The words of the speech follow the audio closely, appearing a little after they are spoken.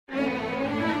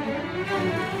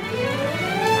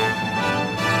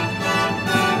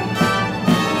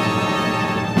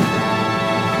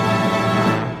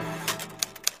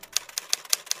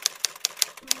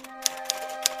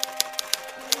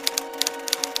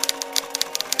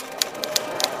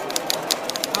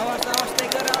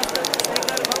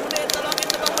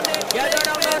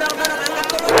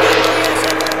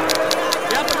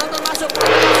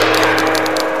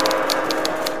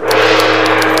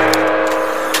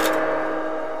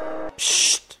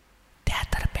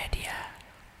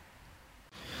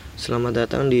Selamat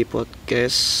datang di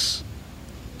podcast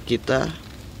kita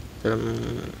dalam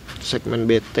segmen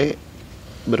BT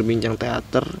Berbincang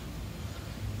Teater.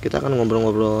 Kita akan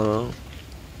ngobrol-ngobrol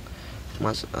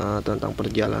tentang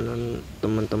perjalanan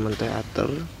teman-teman teater.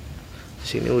 Di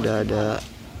sini udah ada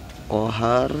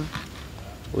Ohar,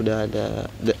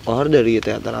 Ohar dari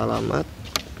Teater Alamat,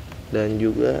 dan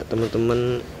juga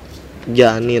teman-teman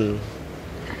Janin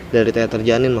dari Teater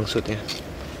Janin maksudnya.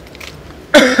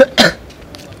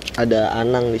 Ada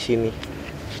Anang di sini.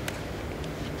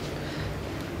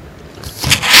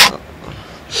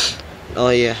 Oh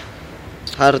iya,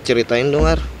 Har, ceritain dong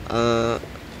Har,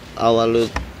 awal lu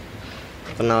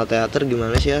kenal teater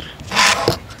gimana sih Har?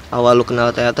 Awal lu kenal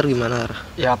teater gimana Har?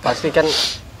 Ya pasti kan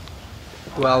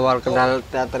gua awal kenal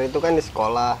teater itu kan di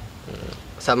sekolah.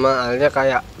 Sama halnya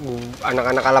kayak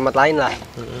anak-anak alamat lain lah.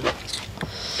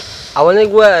 Awalnya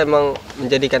gue emang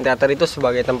menjadikan teater itu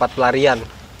sebagai tempat pelarian.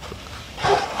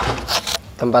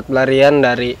 Tempat pelarian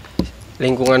dari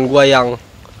lingkungan gue yang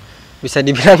bisa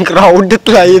dibilang crowded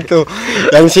lah itu.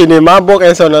 Yang sini mabok,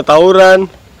 yang sana tawuran.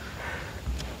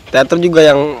 Teater juga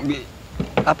yang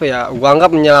gue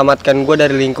anggap menyelamatkan gue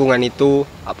dari lingkungan itu.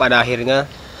 Pada akhirnya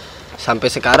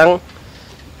sampai sekarang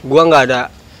gue nggak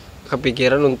ada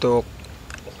kepikiran untuk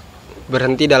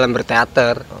berhenti dalam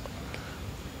berteater.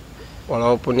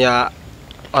 Walaupun ya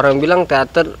orang bilang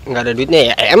teater nggak ada duitnya,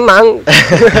 ya emang.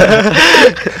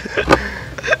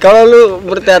 Kalau lu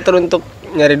berteater untuk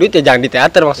nyari duit ya jangan di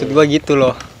teater, maksud gua gitu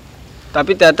loh.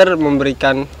 Tapi teater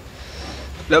memberikan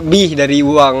lebih dari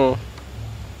uang.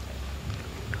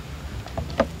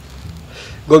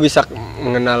 Gue bisa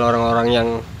mengenal orang-orang yang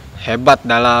hebat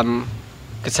dalam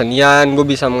kesenian. Gue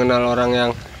bisa mengenal orang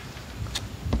yang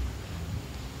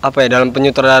dalam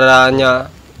penyutradarannya,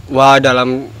 wah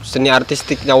dalam seni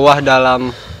artistiknya, wah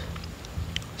dalam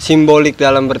simbolik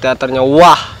dalam berteaternya,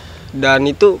 wah. Dan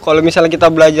itu kalau misalnya kita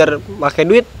belajar pakai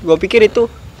duit, gue pikir itu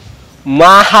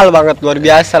mahal banget, luar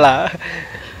biasa lah.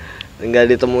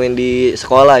 Nggak ditemuin di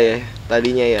sekolah ya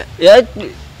tadinya ya? Ya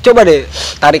coba deh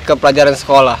tarik ke pelajaran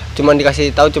sekolah, cuman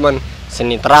dikasih tahu cuman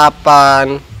seni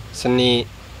terapan, seni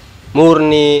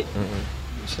murni,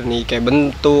 seni kayak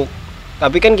bentuk.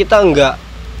 Tapi kan kita enggak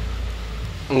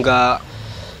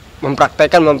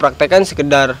mempraktekkan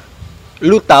sekedar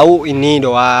lu tahu ini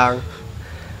doang.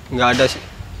 Nggak ada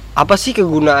apa sih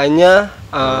kegunaannya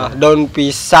daun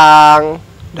pisang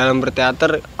dalam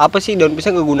berteater. Apa sih daun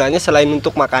pisang kegunaannya selain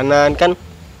untuk makanan, kan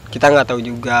kita nggak tahu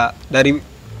juga. Dari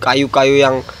kayu-kayu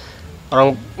yang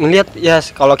orang ngelihat, ya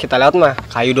kalau kita lihat mah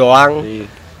kayu doang.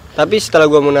 Tapi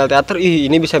setelah gua mengenal teater,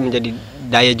 ini bisa menjadi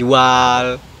daya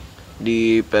jual.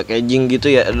 Di packaging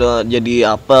gitu ya,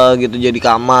 jadi apa gitu, jadi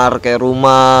kamar kayak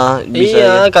rumah bisa.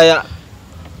 Iya ya? Kayak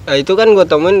itu kan gue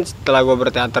temuin setelah gue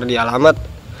berteater di Alamat.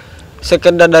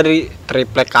 Sekedar dari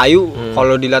triplek kayu,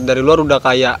 kalau dilihat dari luar udah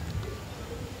kayak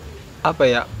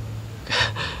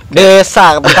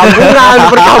desa,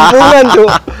 perkampungan tuh.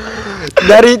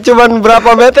 Dari cuman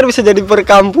berapa meter bisa jadi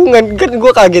perkampungan. Kan gue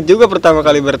kaget juga pertama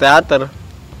kali berteater.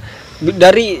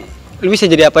 Dari lu bisa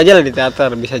jadi apa aja lah di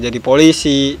teater, bisa jadi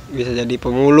polisi, bisa jadi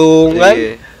pemulung, kan?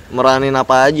 Meranin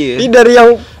apa aja ya? Ini dari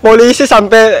yang polisi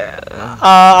sampai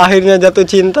akhirnya jatuh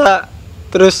cinta,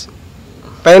 terus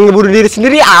pengen ngebunuh diri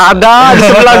sendiri ada di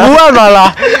sebelah gua malah.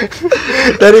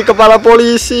 Dari kepala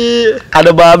polisi.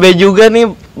 Ada Babe juga nih,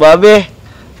 Babe.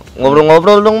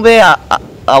 Ngobrol-ngobrol dong, Be.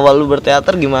 Awal lu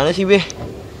berteater gimana sih, Be?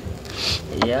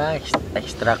 Iya,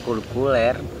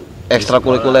 ekstrakurikuler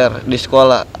Di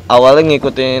sekolah. Awalnya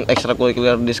ngikutin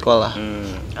ekstrakurikuler di sekolah.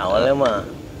 Awalnya mah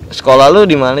sekolah lu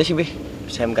di mana sih, Be?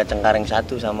 SMK Cengkareng 1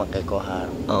 sama kayak Kohar.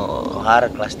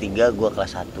 Kohar kelas 3, gua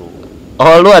kelas 1.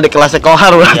 Oh, lu ada kelasnya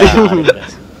Kohar berarti. Iya,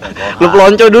 Lu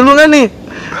pelonco dulu kan nih?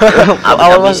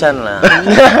 Abis-abisan lah.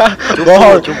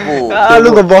 Cupu. Lu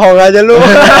ngebohong aja lu.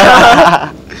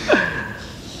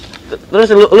 Terus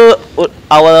lu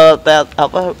awal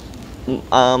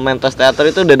mentas teater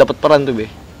itu udah dapat peran tuh, Be?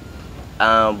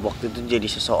 Waktu itu jadi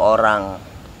seseorang,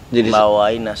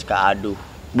 bawain naskah aduh.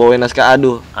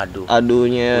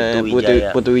 Aduhnya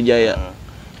Putu Wijaya.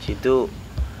 Situ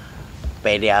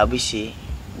pede habis sih.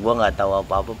 Gua nggak tahu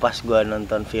apa-apa pas gua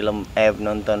nonton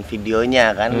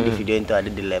videonya kan. Di video itu ada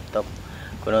di laptop.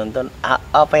 Gua nonton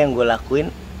apa yang gua lakuin,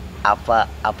 apa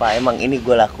emang ini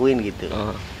gua lakuin gitu.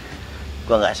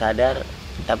 Gua nggak sadar,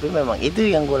 tapi memang itu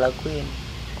yang gua lakuin.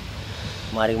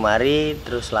 Mari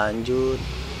terus lanjut.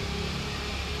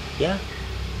 Ya,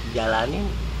 jalanin.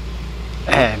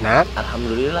 Enak.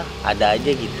 Alhamdulillah ada aja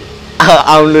gitu.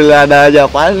 Alhamdulillah ada aja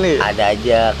apaan nih? Ada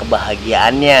aja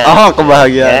kebahagiaannya. Oh,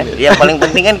 kebahagiaan. Ya, yang paling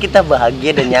penting kan kita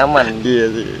bahagia dan nyaman. Iya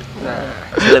sih.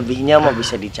 Selebihnya mah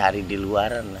bisa dicari di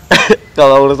luaran lah.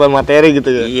 Kalau urusan materi gitu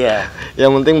ya. Iya,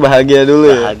 Yang penting bahagia dulu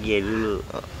ya. bahagia dulu.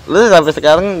 Lu sampai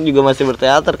sekarang juga masih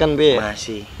berteater kan, Be?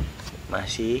 Masih.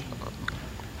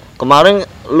 Kemarin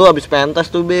lu habis pentas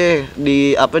tuh, Be,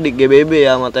 di apa di GBB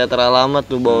ya sama Teater Alamat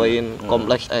tuh bawain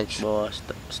Kompleks X. Bos,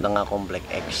 setengah komplek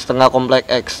X. Setengah Kompleks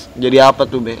X. Jadi apa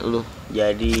tuh, Be, lu?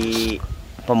 Jadi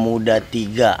pemuda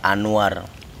 3 Anwar.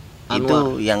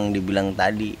 Itu yang dibilang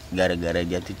tadi, gara-gara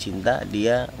jatuh cinta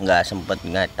dia nggak sempet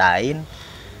ngatain,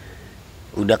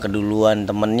 udah keduluan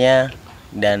temennya,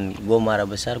 dan gue marah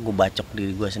besar, gue bacok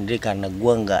diri gue sendiri karena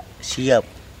gue nggak siap,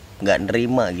 nggak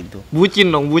nerima gitu.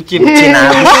 Bucin dong, bucin.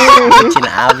 Bucin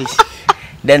abis.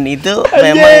 Dan itu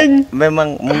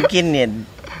memang mungkin ya,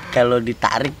 kalau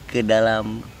ditarik ke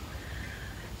dalam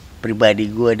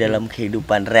pribadi gue, dalam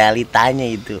kehidupan realitanya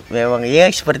itu memang ya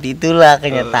seperti itulah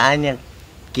kenyataannya.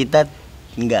 Kita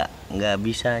nggak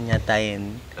bisa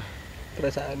nyatain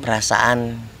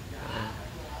perasaan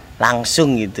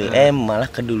langsung gitu, malah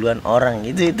keduluan orang.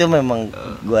 Itu memang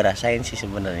gua rasain sih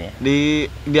sebenarnya. Di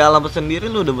Alamat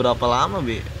sendiri lu udah berapa lama,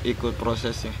 Be, ikut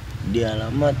prosesnya? Di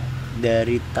Alamat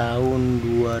dari tahun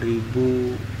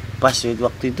 2000, pas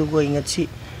waktu itu gue inget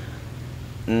sih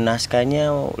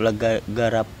naskahnya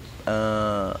garap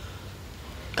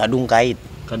Kadung Kait.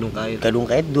 Kadung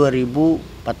Kait 2014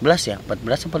 ya?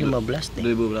 14 apa 15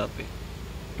 deh? 2000 berapa?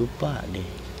 Lupa deh.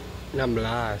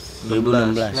 16. 16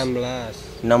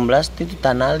 itu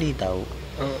Tanali tahu.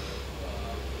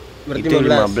 Berarti Itu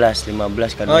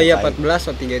 15 Kadung Oh iya, Kait.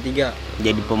 14 atau 33.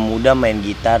 Jadi pemuda main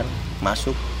gitar,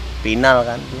 masuk final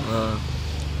kan tuh.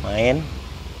 Main.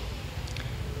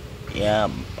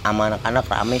 Ya sama anak-anak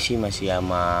rame sih, masih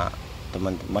sama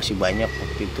teman-teman, masih banyak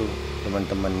waktu itu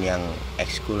teman-teman yang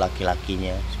ekskul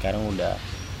laki-lakinya. Sekarang udah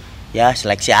ya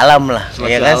seleksi alam lah,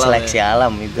 seleksi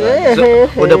alam itu.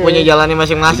 Udah punya jalannya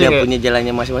masing-masing. Udah ya? punya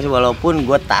jalannya masing-masing, walaupun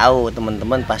gue tahu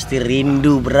teman-teman pasti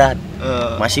rindu berat.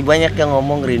 Masih banyak yang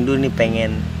ngomong rindu nih,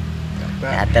 pengen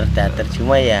teater,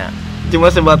 cuma ya Cuma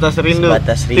sebatas rindu.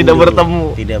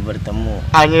 Tidak bertemu.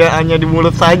 Hanya di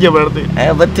mulut saja berarti.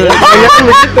 Betul.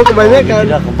 Kebanyakan.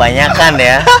 Udah kebanyakan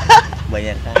ya.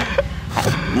 Kebanyakan.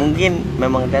 Mungkin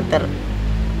memang teater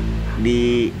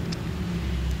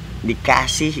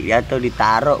dikasih atau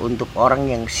ditaruh untuk orang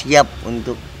yang siap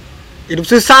untuk Hidup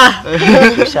susah.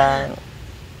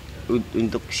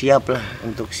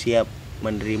 untuk siap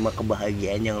menerima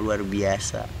kebahagiaan yang luar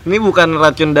biasa. Ini bukan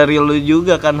racun dari lu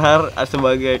juga kan, Har,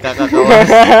 sebagai kakak kelas.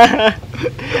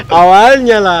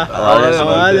 Awalnya lah.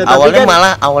 Awalnya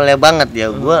malah awalnya banget ya.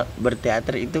 Gua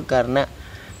berteater itu karena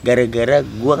gara-gara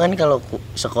gua kan kalau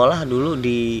sekolah dulu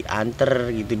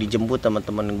dianter gitu, dijemput sama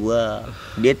teman gua.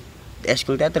 Dia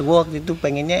ekskul teater, gua waktu itu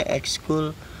pengennya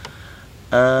ekskul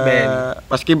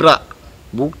Paskibra.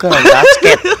 Bukan,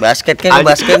 basket kan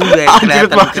kelihatan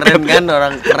keren kan,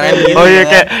 orang keren gitu. Oh iya,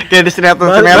 kayak di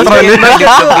sinetron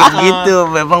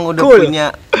gitu. Memang udah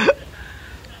punya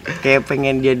kayak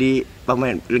pengen jadi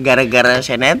pemain gara-gara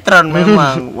sinetron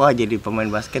memang. Wah, jadi pemain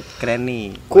basket keren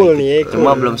nih. Cool nih.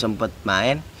 Cuma belum sempet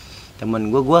main.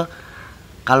 Temen gua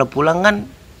kalau pulang kan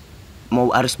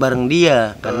mau harus bareng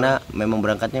dia karena memang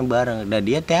berangkatnya bareng. Dan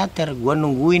dia teater, gua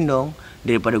nungguin dong.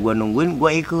 Daripada gua nungguin,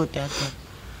 gua ikut teater.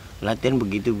 Latihan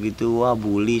begitu, wah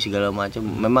bully segala macam.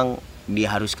 Memang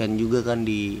diharuskan juga kan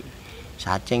di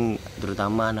Saceng,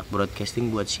 terutama anak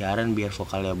broadcasting buat siaran biar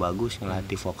vokalnya bagus,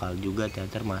 ngelatih vokal juga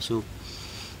teater masuk.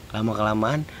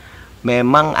 Lama-kelamaan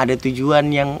memang ada tujuan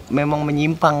yang memang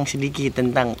menyimpang sedikit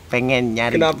tentang pengen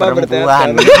nyari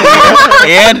perempuan.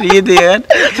 Iya gitu kan.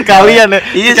 Sekalian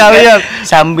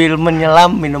sambil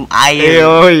menyelam minum air.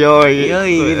 Yo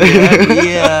gitu kan.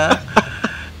 Iya.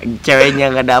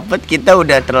 Ceweknya nggak dapet, kita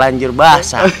udah terlanjur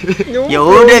basah. Ya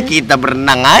udah kita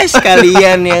berenang aja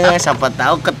sekalian ya, siapa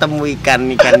tahu ketemu ikan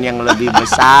yang lebih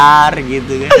besar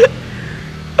gitu kan.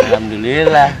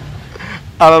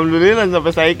 Alhamdulillah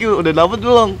sampai saiki udah dapet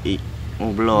belum?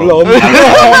 Belum.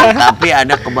 Tapi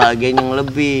ada kebahagiaan yang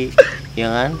lebih, ya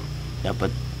kan?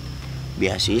 Dapat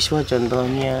beasiswa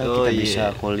contohnya, kita bisa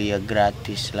kuliah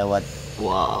gratis lewat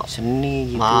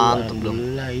seni gitu. Mantap.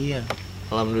 Alhamdulillah, iya.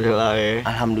 Alhamdulillah ya.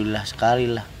 Alhamdulillah sekali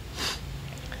lah.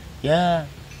 Ya,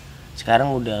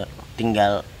 sekarang udah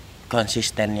tinggal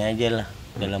konsistennya aja lah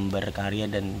dalam berkarya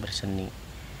dan berseni.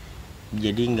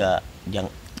 Jadi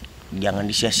jangan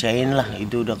disia-siain lah,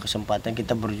 itu udah kesempatan,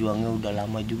 kita berjuangnya udah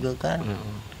lama juga kan.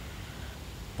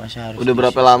 Masa harus udah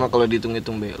berapa lama kalau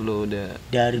dihitung-hitung, Be? Lu udah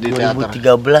dari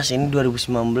 2013 ini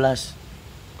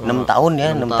 2019. 6 tahun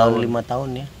ya, 6 tahun 5 tahun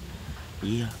ya.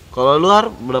 Iya. Kalau lu Har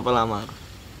berapa lama?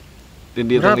 Berapa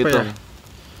Dihitung-hitung. ya?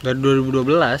 Dari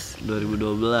 2012.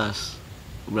 2012.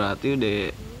 Berarti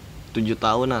udah 7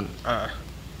 tahunan.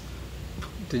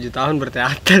 7 tahun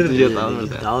berteater. 7 tahun.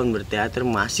 7 tahun berteater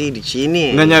masih di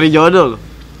sini. Nggak nyari jodoh lu.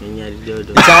 Nyari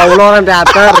jodoh. Insya Allah orang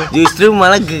teater. Justru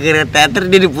malah gara-gara teater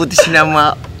dia diputusin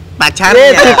sama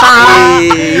pacarnya.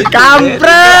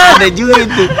 Kampret. Ada juga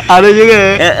itu. Ada juga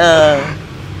ya.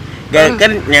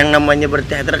 Kan yang namanya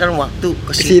berteater kan waktu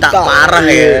kesita Kesita, parah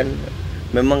iya. ya kan.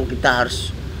 Memang kita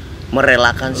harus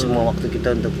merelakan semua waktu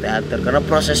kita untuk teater karena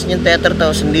prosesnya teater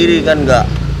tahu sendiri kan, nggak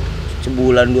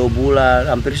sebulan 2 bulan,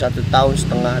 hampir 1 tahun,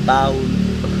 setengah tahun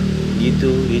gitu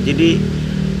ya. Jadi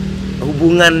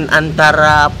hubungan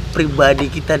antara pribadi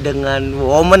kita dengan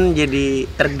woman jadi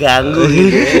terganggu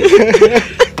gitu ya.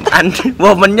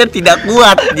 Womannya tidak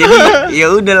kuat, jadi ya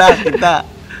udahlah, kita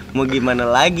mau gimana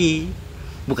lagi,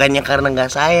 bukannya karena nggak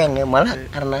sayang ya, malah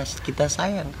karena kita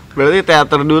sayang. Berarti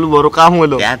teater dulu baru kamu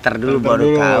dong. Teater dulu baru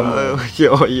kamu.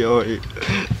 Yoi.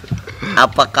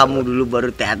 Apa kamu dulu baru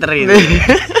teater ini?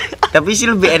 Tapi sih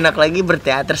lebih enak lagi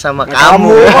berteater sama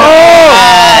kamu.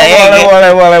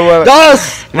 Boleh. Dos.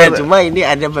 Nah cuma ini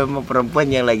ada memang perempuan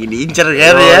yang lagi diincer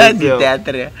kan Oh, ya di siap.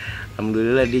 teater ya.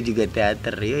 Alhamdulillah dia juga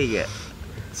teater ya enggak.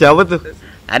 Siapa tuh?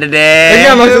 Ada deh.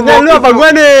 Enggak, maksudnya lu apa gua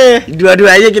nih?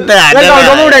 Dua-duanya kita ada. Kan kalau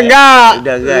lah. gua udah enggak.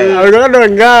 Udah enggak. Kalau gua kan udah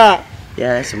enggak.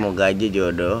 Ya semoga aja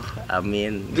jodoh.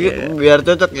 Amin. Ya. Biar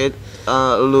cocok ya.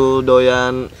 Lu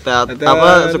doyan teater, Teater. apa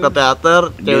suka teater,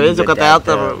 ceweknya juga suka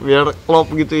teater, teater. biar klop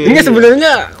gitu ya. Ini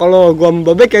sebenarnya kalau gua sama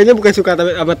Bobek kayaknya bukan suka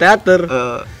sama teater.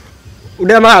 Eh,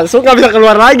 Udah masuk nggak bisa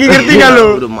keluar lagi, ngerti nggak lu?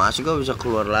 Udah masuk gak bisa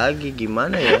keluar lagi,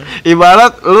 gimana ya?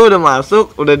 ibarat lu udah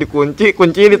masuk, udah dikunci,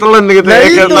 kuncinya ditelen gitu Nah ya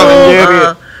itu. kayak Tom and Jerry.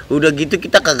 Udah gitu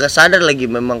kita kagak sadar lagi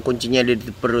memang kuncinya ada di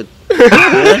perut.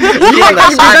 Iya, nggak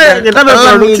kan sadar. kita Telan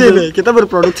berproduksi gitu. nih, kita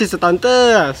berproduksi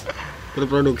setantes,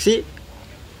 berproduksi.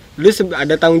 Lu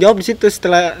ada tanggung jawab di situ.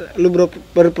 Setelah lu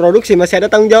berproduksi masih ada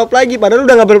tanggung jawab lagi, padahal lu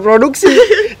udah nggak berproduksi.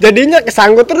 Jadinya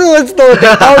kesangkut terus tuh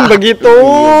tiap tahun begitu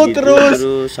Gitu terus.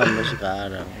 sampai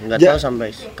sekarang. Nggak Ja- tahu sampai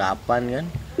kapan kan?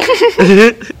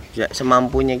 Ya,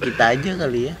 semampunya kita aja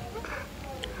kali ya.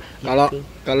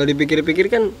 Kalau dipikir-pikir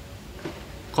kan,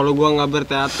 kalau gua nggak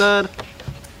berteater,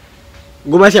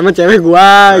 gua masih sama cewek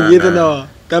gua gitu dong.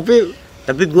 Tapi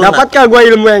gua Dapatkah gua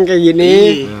ilmu yang kayak gini?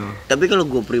 Tapi kalau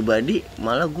gue pribadi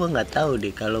malah gue nggak tahu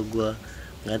deh kalau gue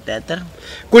nggak teater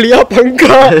Kuliah apa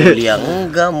enggak? kuliah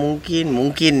enggak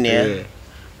mungkin ya. Iya.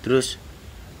 Terus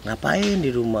ngapain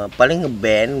di rumah? Paling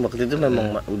ngeband waktu itu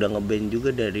memang udah ngeband juga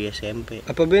dari SMP.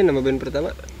 Apa band, nama band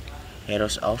pertama?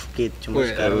 Heroes of Kid, cuma Wih,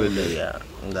 sekarang udah ya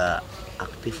nggak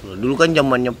aktif loh. Dulu kan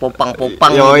zamannya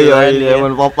popang-popang Yoi, gitu kan, ya.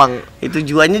 zaman popang. Itu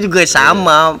tujuannya juga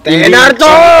sama. Tenar,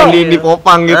 Cok. Di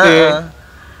popang gitu ya.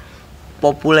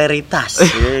 Popularitas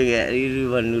ya itu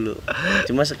dulu.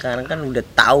 Cuma sekarang kan udah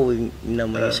tahu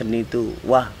namanya seni itu,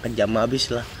 wah kejam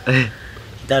habis lah.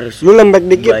 Kita harus Lu lembek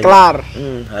dikit kelar.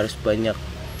 harus banyak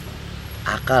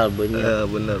akal, banyak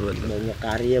Bener. banyak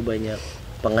karya, banyak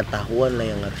pengetahuan lah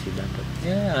yang harus didapat.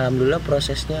 Ya alhamdulillah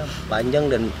prosesnya panjang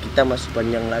dan kita masih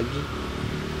panjang lagi.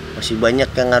 Masih banyak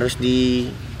yang harus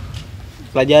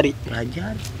Pelajari.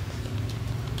 dipelajari.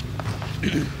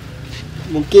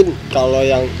 Mungkin kalau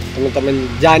yang temen-temen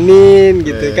janin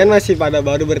gitu kan masih pada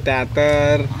baru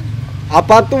berteater.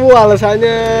 Apa tuh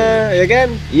alasannya, ya kan?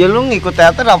 Iya, lu ngikut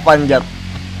teater apaan, Jat?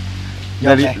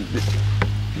 Dari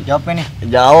Jawabnya nih.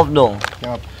 jawab dong.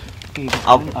 Jawab.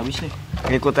 Abis nih.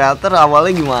 Ngikut teater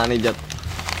awalnya gimana, Jat?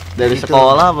 Dari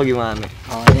sekolah apa gimana?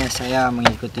 Awalnya saya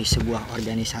mengikuti sebuah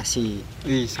organisasi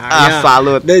Ih, saya.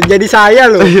 Salut. Jadi saya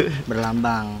loh.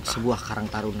 berlambang sebuah Karang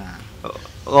Taruna.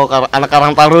 Oh, anak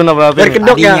Karang Taruna berarti.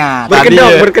 Berkedok Tadinya, ya. Berkedok,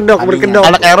 tadinya. berkedok, Tadinya. berkedok.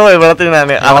 Anak RW berarti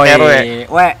nih, anak RW.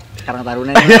 Karang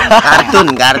Taruna ini. Kartun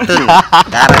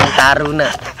Karang Taruna.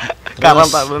 Karang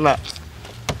Taruna.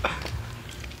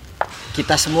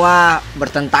 Kita semua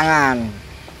bertentangan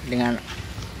dengan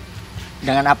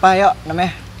apa yuk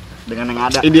namanya? Dengan yang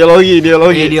ada. Ideologi.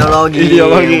 Ideologi.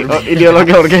 Oh,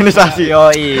 ideologi organisasi.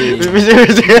 Yoi. Visi.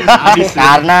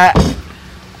 Karena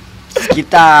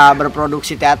kita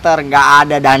berproduksi teater nggak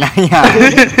ada dananya.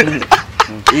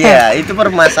 Iya, itu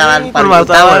permasalahan paling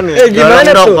Permasalahan utama. ya. Gimana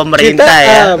Dorong tuh? pemerintah Kita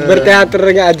ya. berteater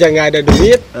aja nggak ada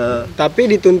duit, tapi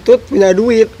dituntut punya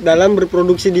duit dalam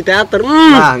berproduksi di teater.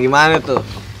 Nah, gimana tuh?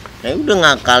 Ya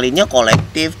udah ngakalinya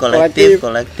kolektif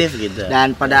gitu.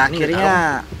 Dan pada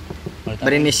akhirnya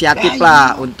berinisiatif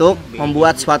lah untuk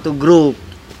membuat suatu grup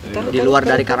di luar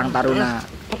dari Karang Taruna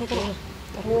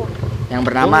yang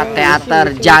bernama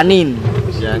Teater Janin.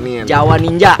 Janin. Jawa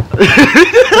Ninja.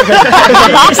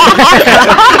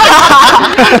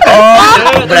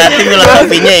 Oh, berarti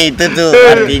filosofinya itu tuh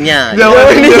artinya.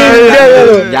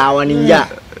 Jawa Ninja.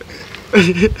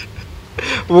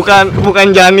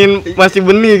 Bukan janin masih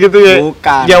benih gitu ya.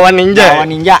 Bukan. Jawa Ninja. Jawa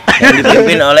Ninja. Yang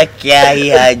dipimpin oleh Kiai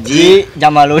Haji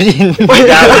Jamaludin.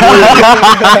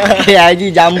 Kiai Haji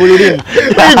Jambuludin.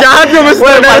 Jahat lu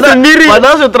sutradara sendiri.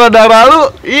 Padahal sutradara lu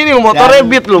ini motornya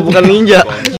Beat lu, bukan Ninja.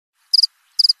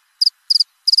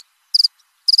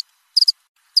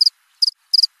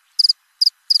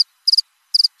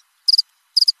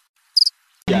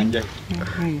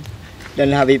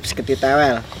 Dan Habib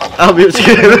Seketitewel. Habis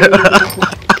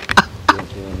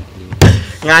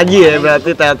ngaji ya,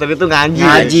 berarti teater itu ngaji.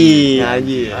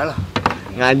 Ngaji.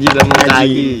 Ngaji dan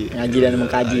mengkaji. Ngaji dan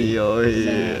mengkaji. Yoi.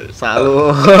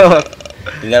 Salut.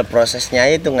 tinggal prosesnya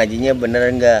aja tuh ngajinya bener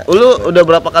enggak. Lu udah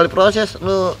berapa kali proses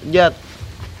lu, Jat?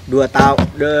 3 tahun.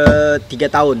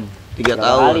 3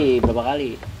 tahun. Berapa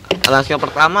kali? Naskah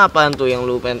pertama apaan tuh yang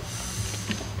lu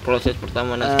proses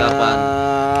pertama naskah apaan?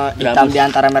 Hitam di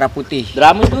antara merah putih.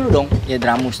 Dramus dulu dong. Ya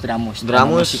dramus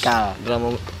musikal.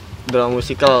 Drama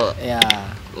musikal. Ya.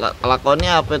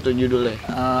 Lakonnya apa tuh judulnya?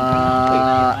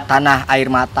 Tanah Air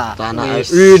Mata. Tanah Air.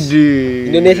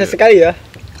 Widih. Indonesia sekali ya.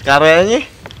 Karyanya?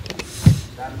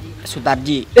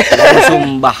 Sutarji.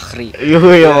 Kusum Bahri. Yo.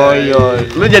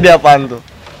 Lu jadi apaan tuh?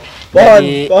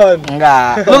 Jadi,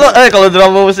 enggak. Lu kalau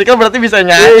drama musikal berarti bisa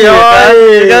nyanyi kan?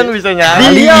 Kan bisa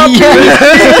nyanyi.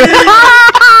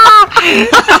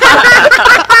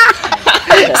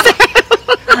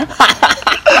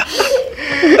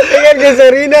 Kan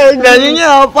geserin aja.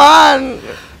 Nyanyinya apaan?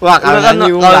 Wah, kalau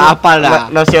nyanyi enggak hafal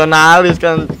dah. Nasionalis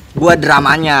kan. Gua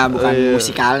dramanya, bukan Iya.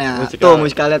 musikalnya. Musikal. Tuh,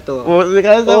 musikalnya tuh.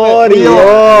 Musikalnya tuh. Oh, Rio.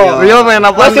 Rio main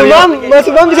apa? Mas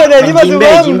Umam bisa nyanyi Mas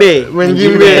Umam. Main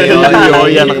jimbe.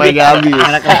 Iya anak lagi habis.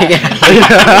 Anak lagi.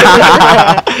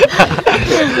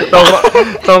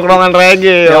 Tongkrongan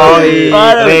reggae. Yoi.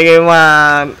 Reggae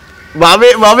man.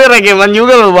 Babe reggae man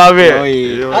juga loh, Babe.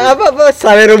 Yoi. Apa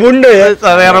Salero Bundo ya?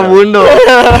 Salero Bundo.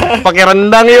 Pakai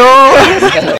rendang yo.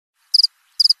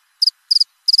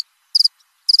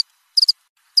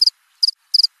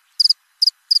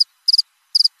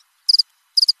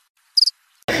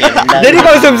 Jadi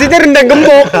konsumsinya rendang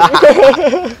gembok.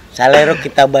 Salero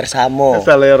kita bersama.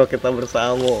 Salero kita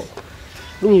bersama.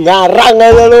 Lu ngarang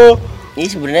aja lu. Ini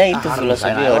sebenarnya itu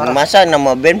filosofi. Masa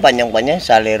nama band panjang-panjang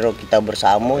Salero kita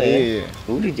bersama Iya. ya.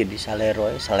 Udah jadi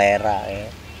Salero ya, selera ya.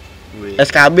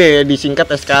 SKB disingkat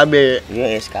SKB.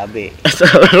 Iya SKB.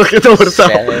 Salero kita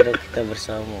bersama. Salero kita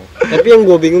bersama. Tapi yang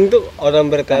gue bingung tuh orang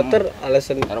berteater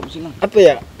alasan apa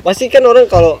ya? Pasti kan orang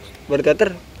kalau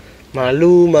berteater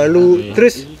malu,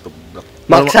 terus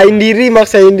maksain diri.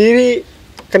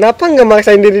 Kenapa nggak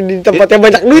maksain diri di tempat yang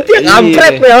banyak duit ya?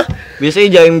 Kampret ya.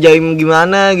 Biasanya jaim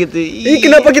gimana gitu. Ih,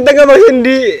 kenapa kita nggak maksain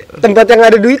di tempat yang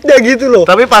ada duitnya gitu loh?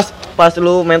 Tapi pas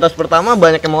lu mentas pertama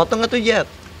banyak yang motong nggak tuh, Jat?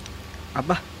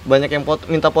 Apa? Banyak yang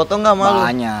minta potong nggak malu?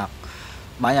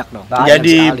 Banyak dong.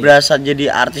 Jadi berasa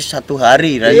jadi artis satu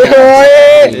hari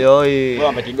Yoi.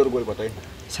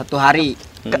 Satu hari.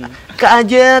 Kak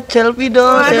Ajat, selfie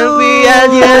dong, selfie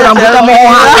aja. Rambutnya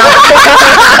mohak.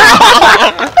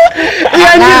 Iya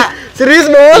anjir. Serius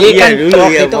Bos? Iya kan, dulu,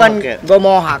 waktu iya, itu kan mohak ya. gue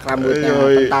mohak rambutnya.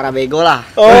 Tentara bego lah.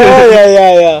 Oh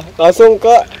iya. Langsung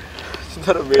ke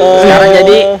Sekarang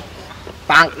jadi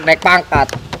naik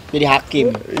pangkat. Jadi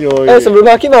hakim. sebelum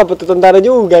hakim apa tuh tentara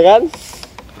juga kan?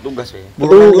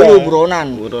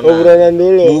 Buronan. Oh, buronan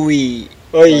dulu. Bui.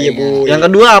 Oh iya Bu. Yang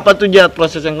kedua apa tuh, Jat?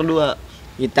 Proses yang kedua?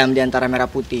 Hitam di antara merah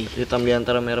putih. Hitam di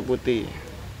antara merah putih.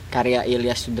 Karya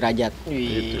Ilyas Sudrajat.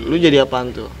 Gitu. Lu jadi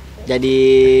apaan tuh?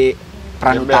 Jadi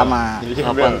peran utama.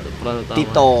 Apaan tuh peran utama?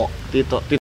 Tito.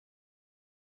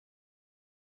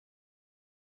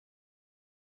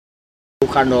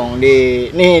 Bukan dong,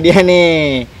 nih dia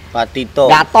nih. Pak Tito.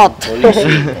 Gatot. Polisi.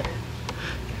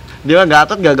 Dia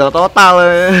Gatot gagal total.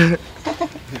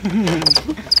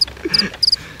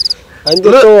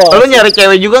 Lanjut tuh. Lu nyari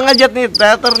cewek juga nggak, Jat, nih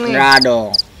teater nih? Enggak dong.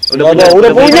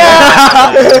 Udah punya.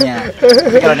 Punya.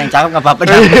 Tapi kalau ada yang cakep enggak apa-apa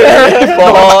dah.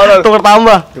 Tukar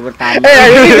tambah. Itu pertama.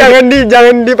 Ini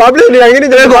jangan dipublish nih, yang ini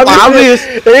jangan Publish.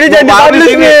 Yang ini jangan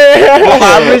dipublish nih. Gua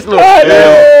publish lu.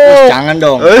 Jangan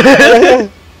dong.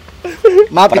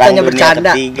 Maaf kita Perang hanya dunia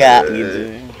bercanda. ketiga gitu.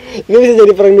 Ini bisa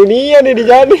jadi perang dunia nih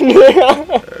dijadiin nih.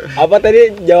 Apa tadi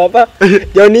jawab apa?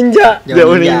 Jauh ninja.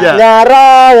 Jauh ninja.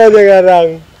 Ngarang aja ngarang.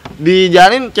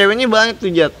 Dijalin ceweknya banyak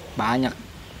tuh, Jat. Banyak.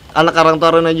 Anak Karang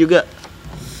Taruna juga.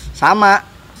 Sama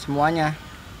semuanya.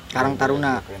 Karang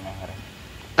Taruna.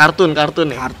 Kartun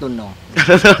ya. Kartun dong.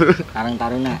 Karang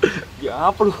Taruna. Ya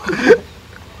apa lu?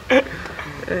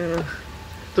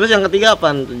 Terus yang ketiga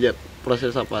apaan tuh, Jet?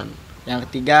 Proses apaan? Yang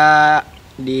ketiga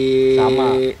di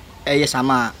iya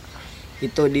sama.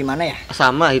 Itu di mana ya?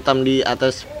 Sama, hitam di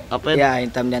atas apa ya? Ya,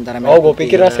 hitam di antara Oh, gue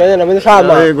pikir naskahnya namanya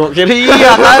sama. Gue kira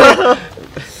iya kali.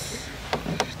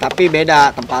 Tapi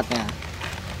beda tempatnya.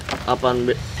 Apaan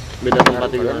beda tempat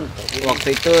juga?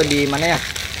 Waktu itu di mana ya?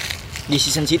 Di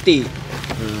Season City.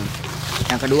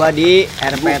 Yang kedua di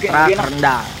Air Petra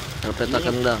Rendang. Peta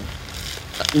Kendang.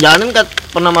 Janin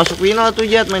pernah masuk final tuh,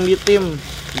 Jet, main di tim.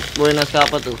 Bawain naskah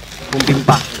apa tuh?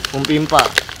 Kumpimpa. Kumpimpa.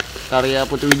 Karya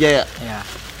Putri Wijaya. Ya.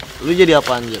 Lu jadi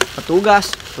apaan, Jet?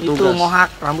 Petugas. Itu Petugas. mohak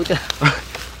rambutnya.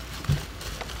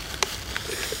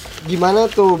 Gimana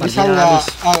tuh bisa Marginal nggak habis.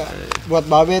 buat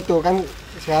Babe tuh kan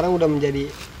sekarang udah menjadi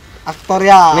aktor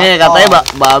ya. Nih katanya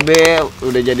Babe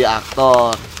udah jadi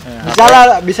aktor.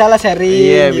 Bisa lah sharing.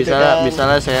 Iya, gitu bisa kan. bisa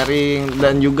lah sharing,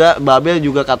 dan juga Babel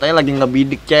juga katanya lagi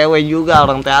ngebidik cewek juga,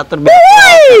 orang teater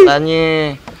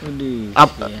katanya.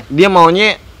 Dia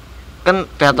maunya kan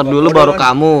teater dulu baru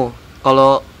kamu.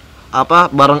 Kalau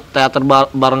apa bareng teater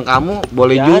bareng kamu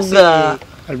boleh Lebih juga.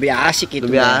 Lebih asik itu.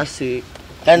 Lebih Be. asik.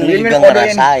 Kan lu juga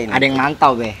ngerasain. Ada yang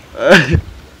mantau, Be.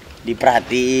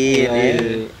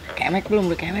 Diperhatiin. Kemek belum?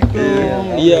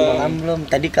 Iya. Belum.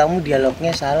 Tadi kamu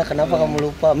dialognya salah. Kenapa kamu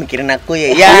lupa? Mikirin aku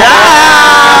ya? Ya.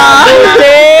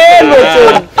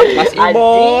 Mas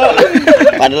Ibo.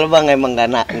 Padahal Bang emang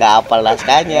nggak hafal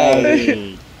naskahnya.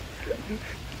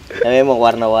 Tapi emang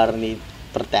warna-warni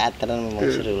perteateran memang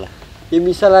seru lah. Ya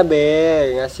bisa lah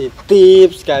Be, ngasih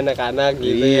tips ke anak-anak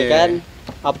gitu ya kan.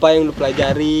 Apa yang lu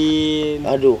pelajarin.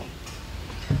 Aduh.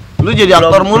 Lu jadi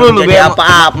aktor mulu lu, jadi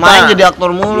apa-apa. Main jadi aktor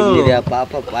mulu. Belum lu. jadi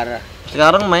apa-apa parah.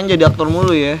 Sekarang main jadi aktor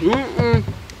mulu ya.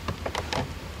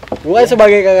 Gua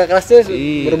sebagai kakak kelasnya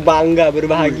Iya. berbangga,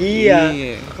 berbahagia.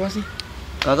 Iya.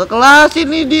 Kakak kelas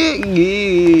ini dia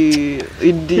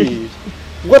ini.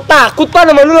 Gua takut Pan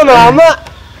sama lu lama-lama.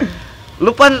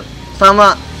 Lu Pan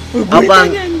sama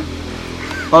apaan?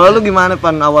 Kalau lu gimana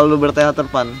Pan awal lu berteater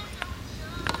Pan?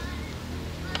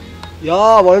 Ya,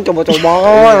 awalnya coba-coba,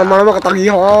 lama-lama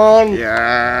ketagihan. Ya,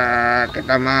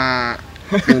 kita mah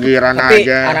pinggiran Tapi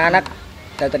anak-anak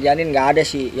teater Janin nggak ada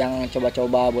sih yang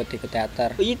coba-coba buat ikut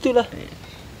teater. Itulah.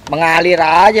 Mengalir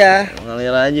aja. Ngalir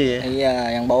aja ya.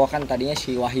 Iya, yang bawa kan tadinya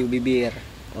si Wahyu Bibir.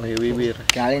 Oh ya bibir.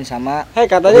 Kenalin sama Hei,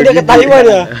 katanya dia ke Taiwan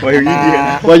ya.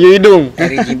 anak Baju hidung.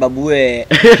 dari Zimbabwe.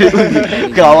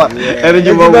 Kawan. Dari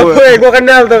Zimbabwe. Zimbabwe, gua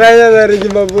kenal tuh kayaknya dari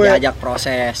Zimbabwe. Diajak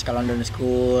proses ke London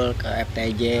School, ke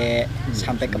FTJ,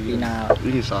 sampai ke final.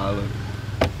 Ih, salah.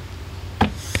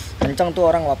 Kenceng tuh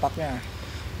orang wapaknya.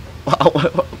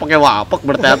 Pakai wapak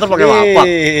berteater pakai wapak.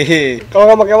 Kalau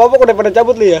nggak pakai wapak udah pada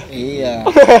cabut lu ya. Iya,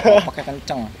 wapaknya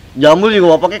kenceng. Jambul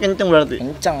juga wapaknya kenceng berarti.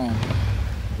 Kenceng.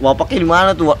 Wapaknya di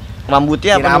mana tuh?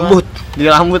 Rambutnya Di apa? rambut. namanya? Di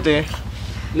rambut ya.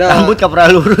 Nah, Rambut gak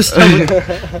pernah lurus. Rambut.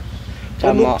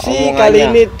 Sama produksi omongannya. kali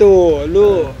ini tuh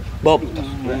lu Bob.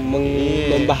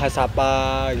 membahas apa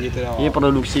gitu loh. Iya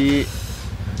produksi.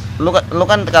 Lu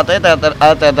kan katanya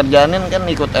teater Janin kan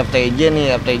ikut FTJ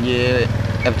nih,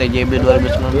 FTJB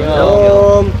 2019.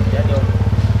 Om,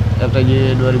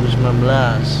 FTJ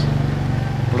 2019.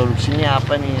 Produksinya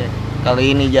apa nih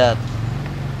kali ini, Jat?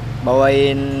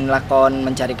 Bawain lakon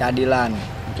Mencari Keadilan.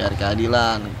 Mencari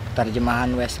keadilan. Terjemahan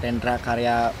Wes Rendra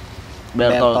karya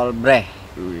Bertolt Bertolt Brecht.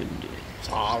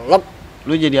 salep.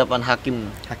 Lu jadi apaan? Hakim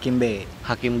Hakim B.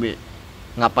 B.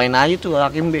 Ngapain aja tuh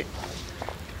Hakim B?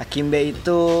 Hakim B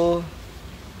itu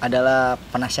adalah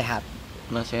penasehat.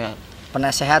 Penasehat.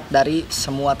 Penasehat dari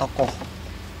semua tokoh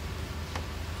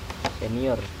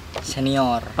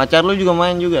senior. Pacar lu juga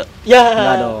main juga? Ya.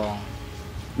 Enggak dong.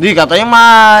 Di katanya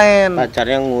main.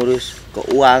 Pacarnya ngurus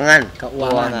keuangan.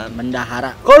 Keuangan,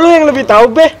 bendahara. Kok lu yang lebih tahu,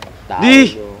 Be? Tahu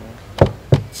Di. dong.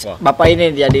 Bapak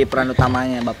ini jadi peran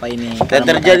utamanya, bapak ini.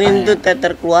 Teater Janin itu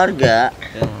teater keluarga.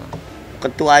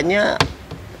 Ketuanya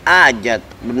Ajat,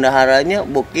 bendaharanya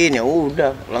Bokin, ya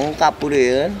udah lengkap udah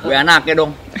ya kan. Gue anaknya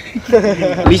dong.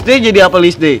 List D jadi apa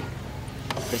list D?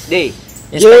 SD.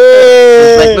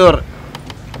 Inspektur.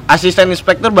 Asisten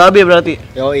inspektur Babe berarti.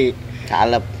 Yoi.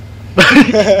 Salep.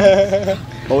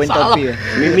 Bawain topi ya.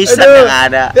 Mimisan Aduh. yang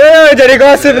ada. Jadi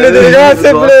gosip lu, jadi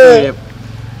gosip lu.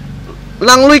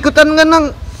 Lang lu ikutan enggak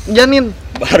Nang? Janin.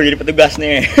 Baru jadi petugas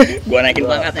nih. Gua naikin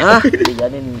pangkatnya. Hah?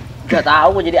 Gak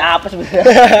tahu gue jadi apa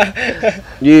sebenarnya.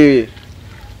 Ji.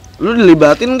 Lu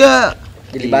dilibatin enggak?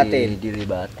 Dilibatin.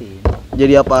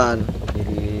 Jadi apaan?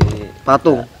 Jadi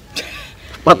patung.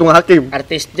 Patung hakim.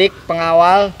 Artistik,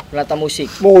 pengawal, penata musik.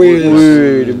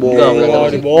 Wih,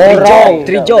 Diborong.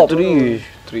 Tri job.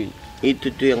 Tri.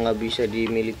 Itu tuh yang nggak bisa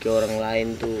dimiliki orang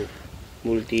lain tuh.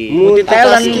 multi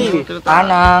talent,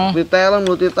 Anang.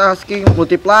 multitasking,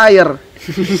 multiplier.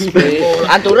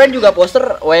 Anturan juga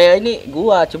poster ini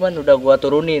gua, cuman udah gua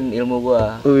turunin ilmu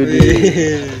gua.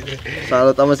 Widih.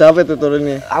 Salut sama siapa itu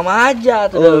turunnya? Sama aja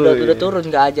tuh, udah turun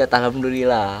enggak aja,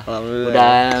 alhamdulillah.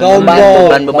 Udah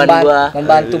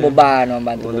Membantu beban.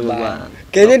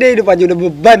 Kayaknya dia hidup aja udah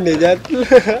beban deh, Jat.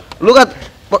 Lu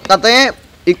katanya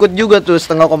ikut juga tuh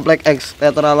setengah komplek X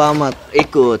teater alamat.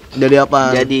 Ikut. Jadi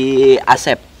apa? Jadi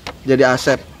Asep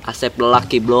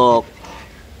lelaki blok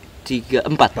 4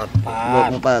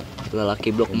 lelaki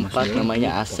blok 4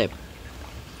 namanya Asep.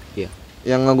 Iya.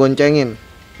 Yang ngegoncengin.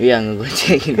 Iya,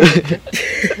 ngegoncengin.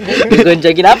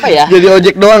 Ngegoncengin apa ya? Jadi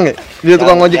ojek doang ya? Dia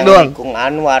tukang ojek doang. Nikung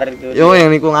Anwar itu. Yo,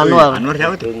 yang nikung Anwar. Anwar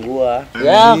siapa tuh? Gua.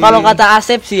 Ya, kalau kata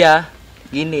Asep sih ya,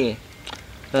 gini.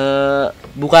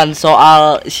 Bukan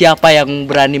soal siapa yang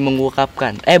berani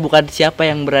mengungkapkan. Bukan siapa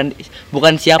yang lebih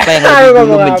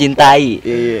dulu mencintai.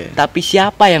 Iya. Tapi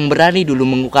siapa yang berani dulu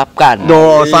mengungkapkan.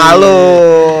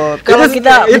 Salut. Kalau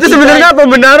kita itu sebenarnya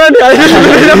pembenaran ya. Itu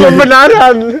sebenarnya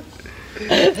pembenaran.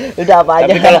 udah apa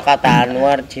aja. Tapi kalau kata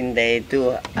Anwar, cinta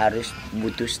itu harus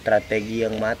butuh strategi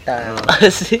yang matang.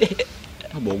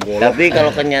 Tapi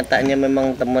kalau kenyataannya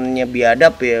memang temennya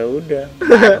biadab ya udah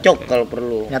bacok kalau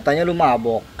perlu. Nyatanya lu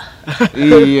mabok.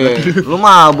 Iya, lu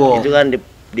mabok. Itu kan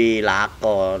di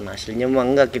lakon, aslinya mah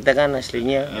enggak, kita kan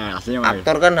aslinya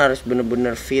aktor kan harus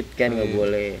bener-bener fit kan, nggak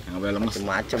boleh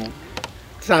macem-macem.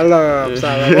 Salam.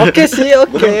 Oke sih.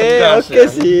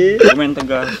 Gue main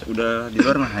tegas, udah di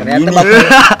luar mah. Ternyata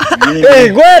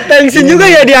Gue tensin juga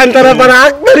ya di antara para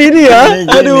aktor ini ya.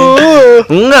 Aduh.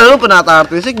 Enggak, lu penata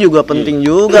artistik juga penting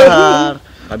juga, Har.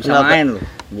 Gak bisa main lu,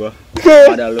 gua.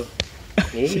 Ada lu.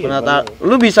 Penata,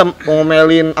 lu bisa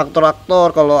ngomelin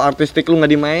aktor-aktor kalau artistik lu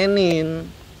nggak dimainin.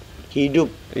 Hidup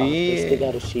artistik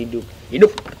Iya. harus hidup.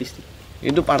 Hidup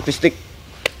artistik.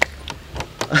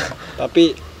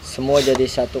 Tapi semua jadi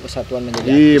satu kesatuan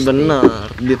menjadi Iya artis. benar.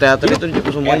 Di teater itu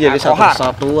semua jadi satu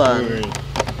kesatuan.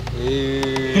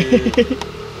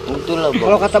 Betul lah,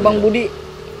 Kalau kata Bang Budi,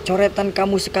 coretan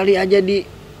kamu sekali aja di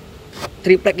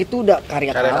triplek itu udah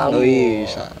karya kamu.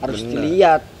 Harus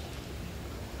dilihat,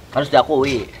 Harus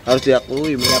diakui. Harus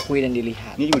diakui. diakui dan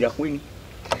dilihat. Ini juga diakui nih.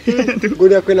 gue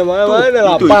diakuin nama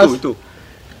mana lapas. Itu.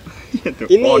 Itu.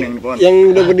 Ini Pohon yang di pohon. yang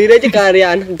udah berdiri aja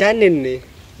karya anak Janin nih.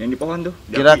 Yang di pohon tuh.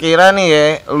 Kira-kira nih ya,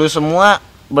 lu semua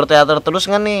berteater terus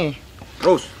nggak nih?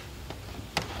 Terus.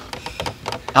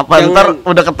 Apa ntar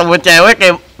udah ketemu cewek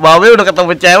kayak Babe udah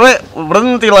ketemu cewek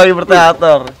berhenti lagi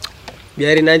berteater?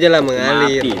 Biarin aja lah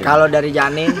mengalir. Mati. Kalau dari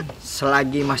janin,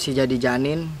 selagi masih jadi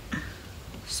janin,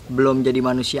 belum jadi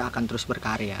manusia akan terus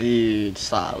berkarya. Ih,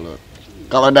 salut.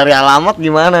 Kalau dari alamat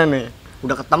gimana nih?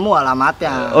 Udah ketemu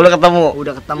alamatnya. Udah ketemu.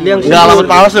 Udah ketemu. Nggak alamat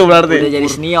palsu berarti. Udah jadi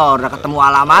senior, udah ketemu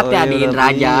alamatnya di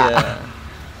Indraja.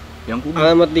 Yang kubur.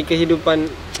 Alamat di kehidupan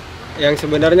yang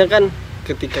sebenarnya kan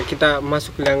ketika kita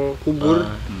masuk liang kubur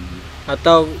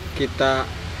atau kita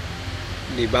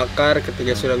dibakar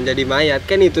ketika sudah menjadi mayat,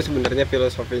 kan itu sebenarnya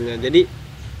filosofinya. Jadi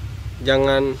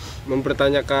jangan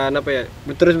mempertanyakan apa ya,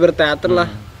 terus berteater lah.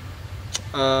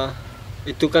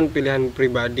 Itu kan pilihan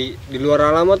pribadi. Di luar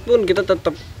alamat pun kita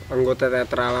tetap anggota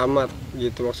teater alamat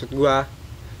gitu maksud gua.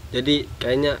 Jadi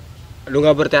kayaknya lu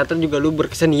nggak berteater juga lu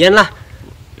berkesenian lah.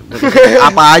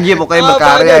 Apa aja pokoknya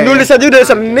berkarya. Ya. Nulis aja udah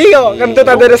seni kok, kan tuh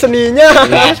ada seninya.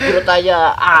 Menurut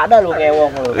aja ada lu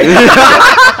kewong lu.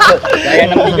 Kayak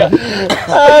 63.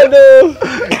 Aduh.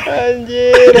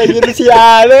 Anjir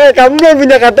siana. Kamu belum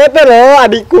punya KTP loh,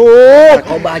 adikku.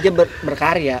 Narkoba aja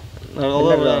berkarya.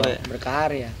 Narkoba Bener dong, berkarya.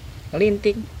 berkarya.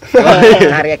 Ngelinting.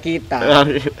 Karya kita.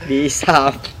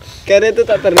 Dihisap. Karena itu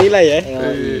tak ternilai ya.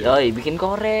 Oi, bikin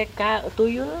korek, Kak,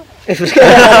 tuyul.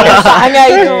 Biasanya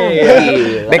itu.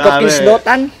 Back of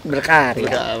sedotan berkarya.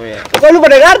 Kok lu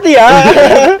pada ngerti ya?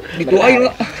 Dituain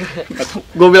lo.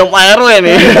 Gue bilang Pak RW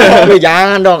nih.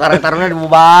 Jangan dong, karang taruna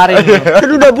dibubarin. Kan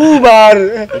udah bubar.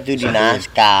 Itu di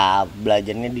naskah,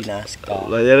 belajarnya di naskah.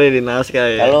 Belajarnya di naskah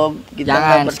ya. Kalau kita Jangan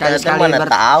nggak berteater sekali-sekali mana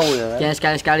tahu ya kan. Jangan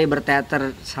sekali-sekali berteater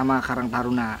sama Karang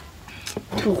Taruna.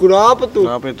 Kenapa tuh?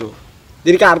 Kenapa itu?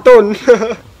 Jadi kartun.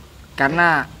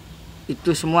 Karena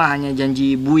itu semua hanya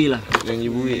janji bui lah.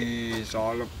 Janji bui.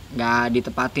 Soalnya Nggak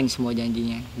ditepatin semua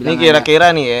janjinya. Ini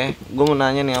kira-kira nih ya, gue mau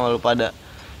nanya nih sama lu pada.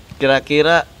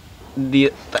 Kira-kira di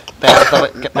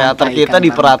teater kita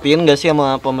diperhatiin gak sih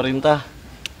sama pemerintah?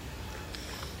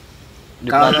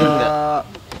 Diperhatiin nggak? Kalau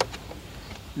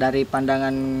dari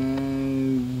pandangan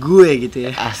gue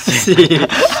gitu ya. Asik.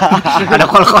 Ada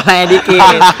kol-kolnya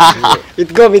dikit.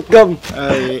 Itgom.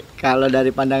 Kalau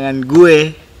dari pandangan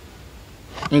gue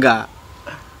enggak.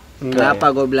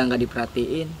 Kenapa gue bilang nggak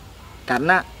diperhatiin?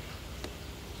 Karena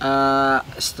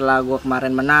setelah gue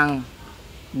kemarin menang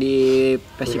di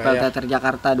Festival Teater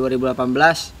Jakarta 2018,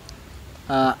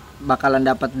 bakalan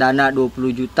dapat dana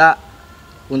 20 juta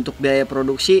untuk biaya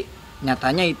produksi.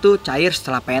 Nyatanya itu cair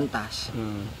setelah pentas.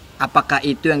 Apakah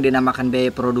itu yang dinamakan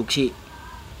biaya produksi?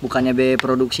 Bukannya biaya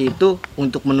produksi itu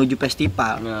untuk menuju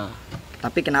festival.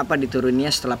 Tapi kenapa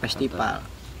diturunnya setelah festival?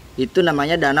 Itu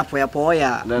namanya dana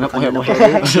foya-foya. Dana bukan dana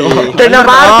foya-foya. produksi. Dana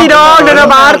party dong, dana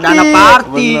party. Dana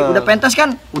party. Bener. Udah pentas kan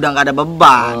udah nggak ada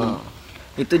beban.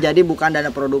 Itu jadi bukan dana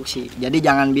produksi. Jadi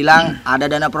jangan bilang ada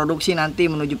dana produksi nanti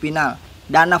menuju final.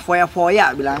 Dana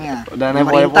foya-foya bilangnya. Dana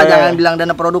Pemerintah foya-foya. jangan bilang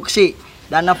dana produksi.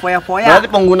 Dana foya-foya. Berarti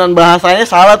penggunaan bahasanya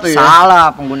salah tuh ya.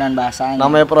 Salah penggunaan bahasanya.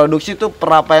 Namanya produksi tuh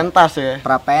prapentas ya.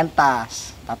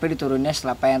 Prapentas. Tapi diturunnya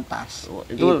setelah pentas.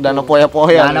 Itu dana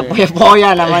foya-foya. Dana nih.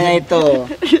 foya-foya namanya itu.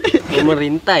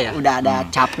 Pemerintah ya. Udah ada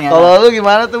capnya. Kalau lu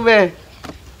gimana tuh, Be?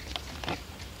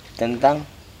 Tentang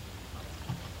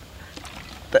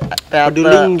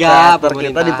Peduli nggak teater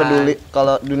kita pemerintah? dipeduli,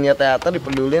 kalau dunia teater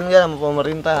dipedulin nggak sama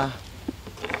pemerintah?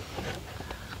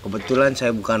 kebetulan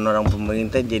saya bukan orang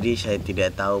pemerintah, jadi saya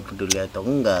tidak tahu peduli atau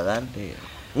enggak kan.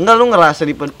 Enggak, lu ngerasa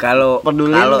Kalau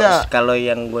peduli kalau enggak? kalau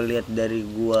yang gue lihat dari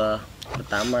gua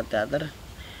pertama teater,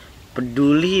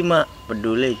 peduli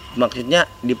maksudnya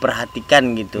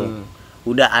diperhatikan gitu.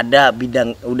 Udah ada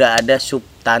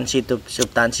substansi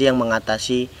yang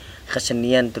mengatasi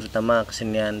kesenian, terutama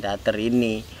kesenian teater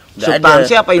ini. Udah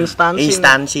Substansi ada, apa instansi?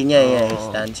 instansinya ya,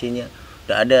 instansinya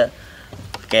udah ada.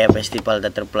 Kayak festival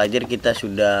teater pelajar kita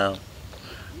sudah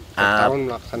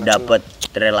dapat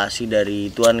relasi dari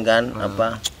Tuan kan,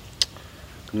 apa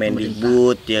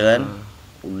Kemendikbud ya kan,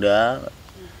 udah.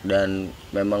 Dan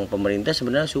memang pemerintah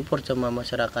sebenarnya support sama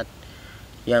masyarakat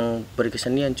yang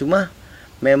berkesenian, cuma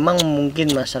memang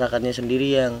mungkin masyarakatnya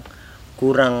sendiri yang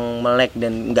kurang melek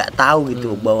dan nggak tahu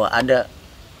gitu bahwa ada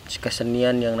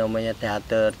kesenian yang namanya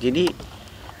teater. Jadi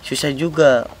susah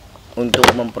juga untuk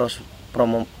mempromosikan.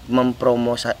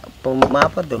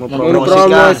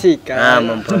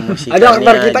 Ada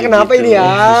aktor kita kenapa ini ya?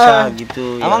 Susah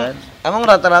gitu ya kan. Emang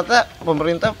rata-rata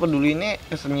pemerintah peduli ini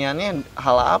keseniannya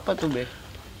hal apa tuh, Be?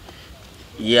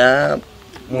 Ya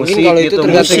Mungkin kalau itu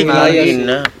tergantung musik wilayah mungkin, sih.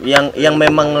 nah,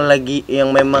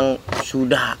 yang memang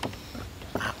sudah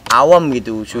awam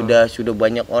gitu, sudah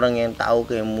banyak orang yang tahu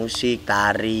kayak musik,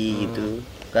 tari gitu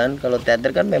kan. Kalau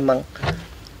teater kan memang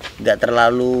nggak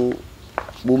terlalu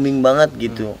booming banget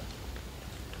gitu.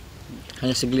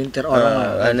 Hanya segelintir orang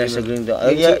lah. Hanya segelintir.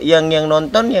 Yang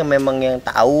nonton yang memang yang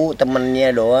tahu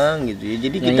temennya doang gitu ya.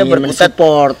 Jadi kita berkutat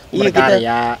support iya, kita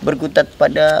berkutat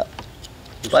pada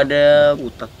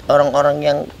orang-orang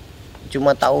yang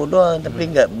cuma tahu doang tapi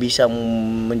nggak bisa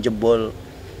menjebol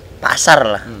pasar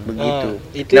lah begitu.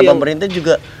 Nah pemerintah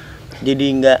juga jadi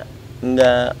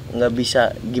nggak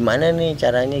bisa gimana nih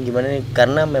caranya,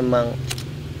 karena memang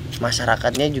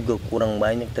masyarakatnya juga kurang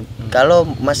banyak. Kalau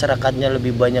masyarakatnya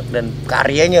lebih banyak dan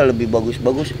karyanya lebih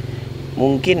bagus-bagus,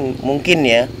 mungkin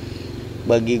ya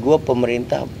bagi gue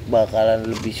pemerintah bakalan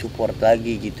lebih support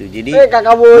lagi gitu. Jadi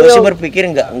gue sih berpikir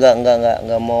nggak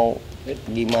mau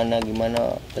gimana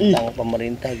tentang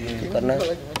pemerintah gitu, karena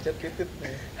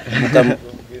bukan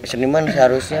seniman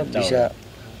seharusnya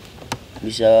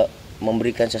bisa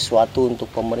memberikan sesuatu untuk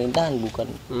pemerintahan, bukan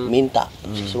minta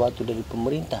sesuatu dari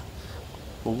pemerintah.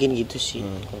 Mungkin gitu sih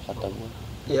kalau kata gue.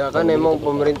 Ya kan emang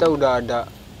pemerintah udah ada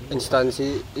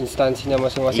instansinya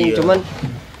masing-masing, cuman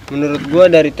menurut gua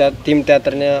dari tim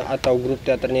teaternya atau grup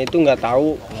teaternya itu nggak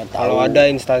tahu kalau ada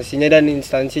instansinya, dan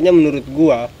instansinya menurut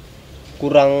gua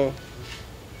kurang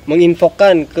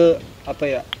menginfokan ke apa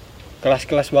ya,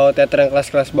 kelas-kelas bawah teater, yang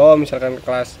kelas-kelas bawah misalkan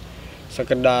kelas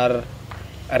sekedar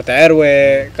RT RW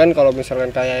kan. Kalau misalkan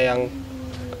kayak yang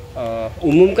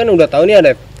umum kan udah tahu nih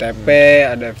ada FTP,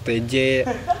 ada FTJ.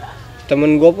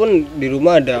 Temen gue pun di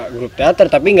rumah ada grup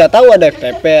teater tapi nggak tahu ada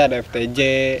FTP, ada FTJ,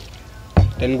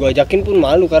 dan gue ajakin pun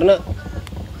malu karena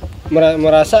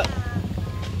merasa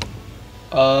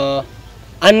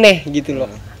aneh gitu loh.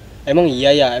 Emang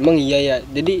iya ya,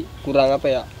 jadi kurang apa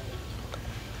ya,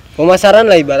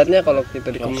 pemasaran lah ibaratnya kalau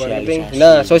kita di marketing.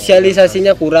 Nah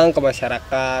sosialisasinya kurang ke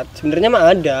masyarakat. Sebenarnya mah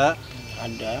ada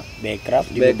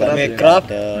Backcraft juga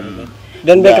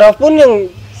dan Backcraft pun yang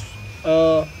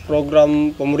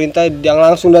program pemerintah yang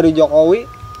langsung dari Jokowi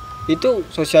itu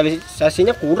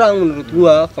sosialisasinya kurang menurut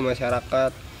gua ke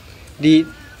masyarakat.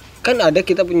 Kan ada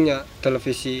kita punya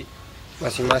televisi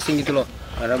masing-masing gitu loh,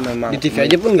 karena memang di TV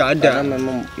aja pun nggak ada. Karena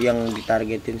memang yang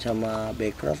ditargetin sama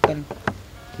Backcraft kan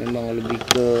memang lebih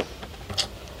ke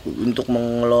untuk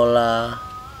mengelola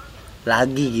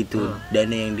lagi gitu,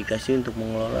 dana yang dikasih untuk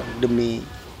mengelola demi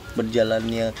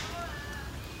berjalannya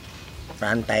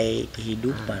rantai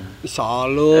kehidupan.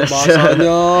 Salo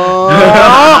bahasanya.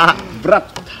 Berat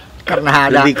karena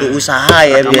ada Lebih ke usaha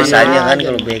ya Rekaman biasanya kan aja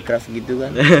kalau nih. backcraft gitu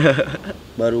kan.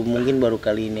 baru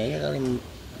kali ini aja kali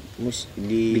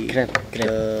di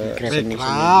seni-seni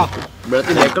gitu.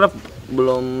 Berarti backcraft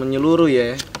belum menyeluruh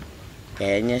ya.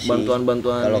 Kayaknya sih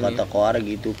Bantuan-bantuan kalau ini. kata Koar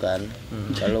gitu kan.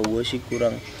 Kalau gue sih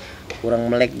kurang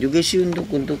melek juga sih untuk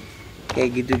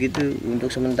kayak gitu-gitu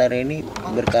untuk sementara ini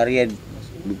berkarya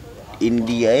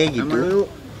India ya gitu.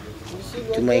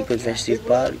 Cuma ikut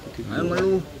festival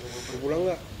gitu.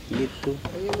 Gitu.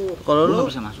 Kalau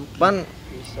lu Pan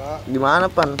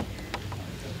gimana Pan?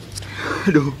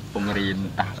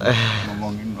 Pemerintah.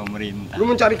 Ngomongin pemerintah. Lu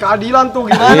mencari keadilan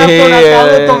tuh gimana tuh? Naskah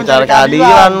lu tuh Iya, mencari cara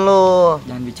keadilan lu.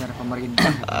 jangan bicara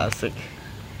pemerintah. Asik.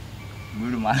 Gue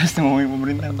udah males tuh ngomongin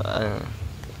pemerintah.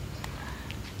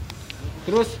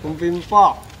 Terus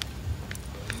Pimpa.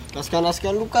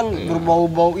 Naskah-naskah lu kan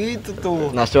berbau-bau itu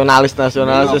tuh. Nasionalis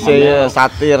ya,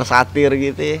 satir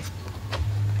gitu ya.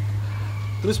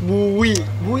 Terus Bui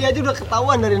aja udah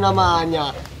ketahuan dari namanya.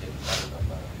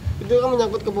 Itu kan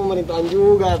menyangkut ke pemerintahan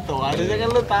juga tuh. Harusnya kan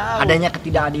lu tahu. Adanya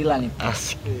ketidakadilan itu.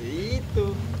 Asik.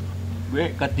 Itu. Gue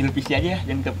ke televisi aja ya,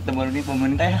 jangan ke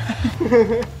pemerintah ya.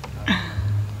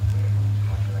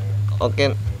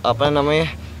 Oke, apa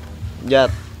namanya? Jat.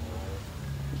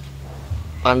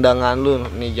 Pandangan lu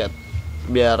nih Jat.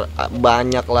 Biar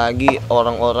banyak lagi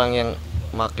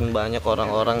makin banyak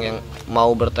orang-orang yang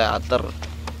mau berteater.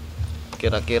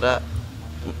 Kira-kira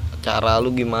cara lu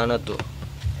gimana tuh?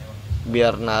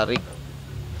 Biar narik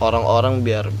orang-orang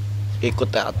biar ikut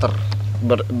teater,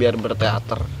 biar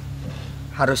berteater.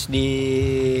 Harus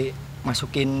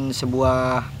dimasukin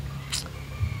sebuah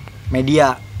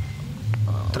media,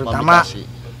 terutama Publikasi.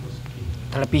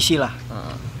 televisi lah.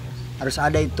 Heeh. Harus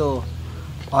ada itu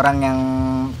orang yang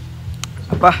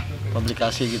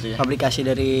Publikasi gitu ya. publikasi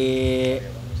dari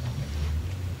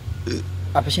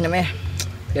apa sih namanya,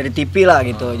 dari TV lah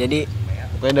gitu. Jadi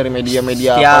Pokoknya dari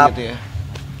media-media Setiap- apa gitu ya.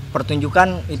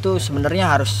 pertunjukan itu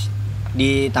sebenarnya harus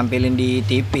ditampilin di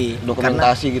TV karena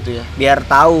Dokumentasi gitu ya. biar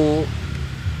tahu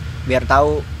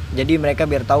jadi mereka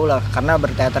biar tahu lah, karena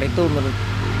berteater itu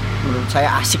menurut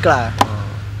saya asik lah.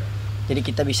 Jadi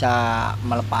kita bisa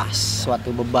melepas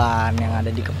suatu beban yang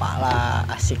ada di kepala,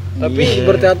 asik. Tapi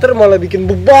berteater malah bikin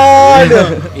beban.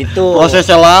 Itu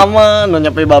Prosesnya lama, no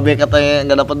nyampe babe katanya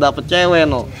nggak dapet cewek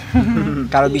no.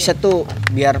 kalau bisa tuh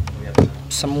biar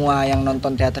semua yang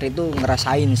nonton teater itu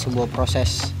ngerasain sebuah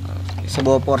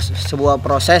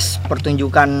proses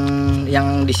pertunjukan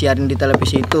yang disiarin di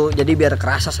televisi itu, jadi biar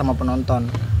kerasa sama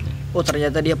penonton. Oh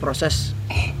ternyata dia proses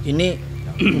ini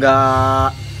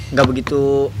nggak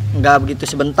begitu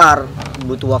sebentar,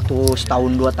 butuh waktu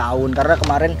setahun 2 tahun. Karena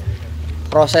kemarin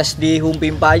proses di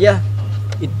Humpimpa aja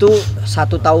itu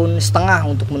 1,5 tahun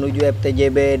untuk menuju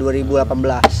FTJB 2018,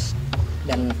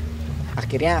 dan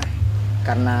akhirnya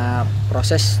karena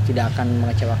proses tidak akan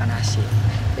mengecewakan hasil.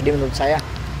 Jadi menurut saya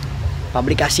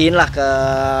publikasiin lah ke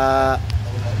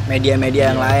media-media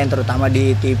yang lain, terutama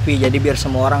di TV, jadi biar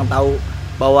semua orang tahu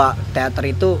bahwa teater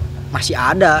itu masih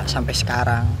ada sampai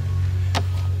sekarang.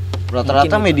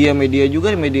 Rata-rata Mungkin media-media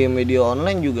juga, media-media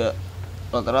online juga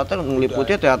rata-rata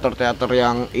ngeliputnya teater-teater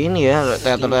yang ini ya,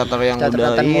 teater-teater yang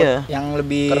Teater-teater udah yang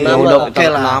lebih yang udah oke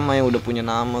lah. ternama, yang udah punya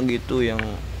nama gitu, yang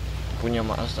punya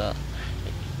masa.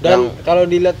 Dan kalau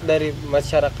dilihat dari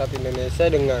masyarakat Indonesia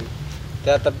dengan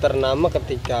teater ternama,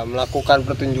 ketika melakukan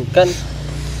pertunjukan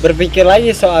berpikir lagi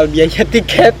soal biaya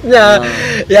tiketnya.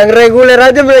 Yang reguler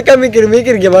aja mereka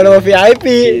mikir-mikir gimana mau VIP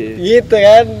gitu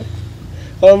kan.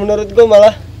 Kalau menurut gua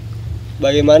malah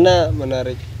bagaimana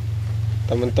menarik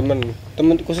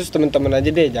teman-teman khusus teman-teman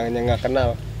aja deh, jangan yang nggak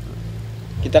kenal.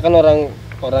 Kita kan orang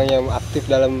yang aktif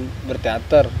dalam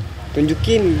berteater,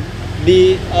 tunjukin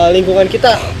di lingkungan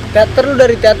kita teater. Lu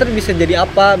dari teater bisa jadi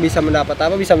apa, bisa mendapat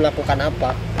apa, bisa melakukan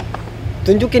apa,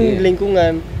 tunjukin di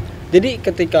lingkungan. Jadi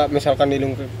ketika misalkan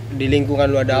di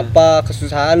lingkungan lu ada apa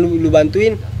kesusahan, lu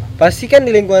bantuin, pasti kan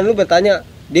di lingkungan lu bertanya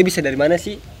dia bisa dari mana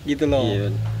sih gitu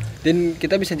loh. Dan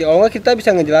kita bisa kita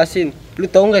bisa ngejelasin, lu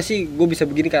tahu nggak sih gue bisa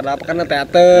begini karena apa, karena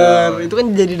teater. Itu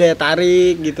kan jadi daya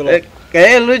tarik gitu loh.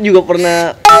 Kayaknya lu juga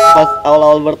pernah pas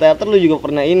awal-awal berteater lu juga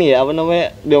pernah ini ya, apa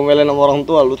namanya, diomelin sama orang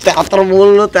tua lu, teater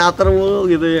mulu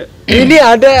gitu ya. Ini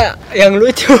ada yang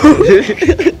lucu.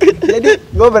 Jadi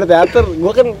gue berteater,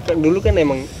 gue kan dulu kan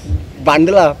emang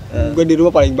bandel lah. Gue di rumah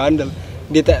paling bandel.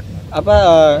 Di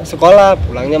sekolah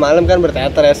pulangnya malam kan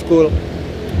berteater ya, school.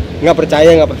 Nggak percaya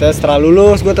setelah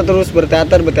lulus gue terus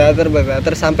berteater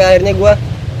sampai akhirnya gue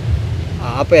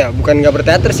bukan nggak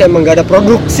berteater sih, emang nggak ada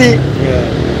produksi.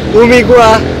 Ibu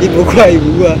gua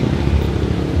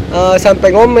sampai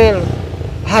ngomel,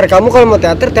 Har, kamu kalau mau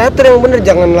teater yang bener,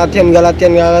 jangan latihan gak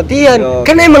latihan. Yo.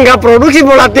 Kan emang gak produksi,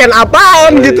 mau latihan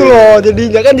apaan gitu loh.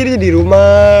 Jadi jangan diri di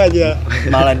rumah aja.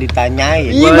 Malah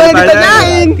ditanyain. Iya, malah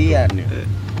ditanyain. Latihan.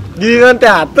 Giliran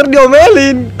teater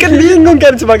diomelin, kan bingung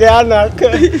kan sebagai anak.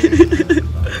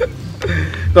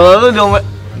 Kalau lu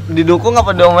didukung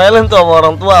apa diomelin tuh sama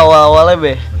orang tua awal-awalnya,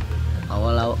 Be?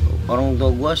 Awal orang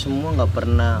tua gua semua nggak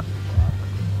pernah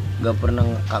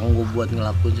ngekang gua buat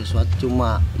ngelakuin sesuatu,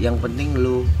 cuma yang penting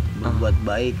lu berbuat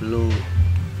baik, lu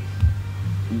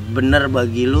bener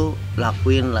bagi lu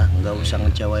lakuin lah, nggak usah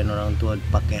ngecewain orang tua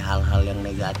pakai hal-hal yang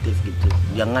negatif gitu.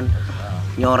 Jangan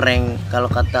nyoreng, kalau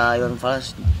kata Iwan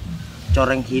Fals,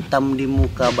 coreng hitam di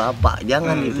muka bapak,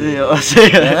 jangan itu. Iya,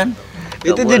 Jangan.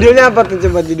 Itu judulnya apa tuh,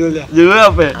 coba judulnya? Judulnya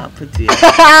apa ya? Apa sih?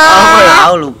 Apa ya?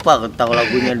 Tahu, lupa, tahu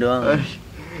lagunya doang.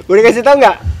 Udah kasih tau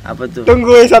nggak? Apa tuh?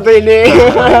 Tunggu yang satu ini.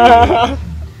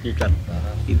 Ikan.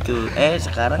 Itu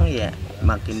sekarang ya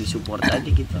makin disupport aja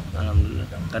gitu, alhamdulillah.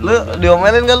 Kan Lu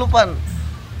diomelin gak lu, Pan?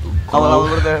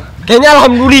 Awal-awal berarti. Kayaknya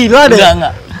alhamdulillah deh.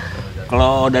 Enggak.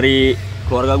 Kalau dari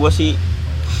keluarga gue sih,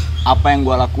 apa yang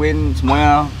gue lakuin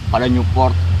semuanya pada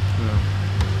support.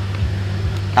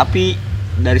 Tapi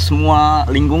dari semua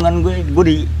lingkungan gue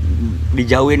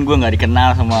dijauhin, gue nggak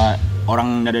dikenal sama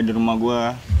orang yang ada di rumah gue.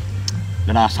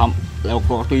 Dan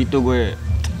waktu itu gue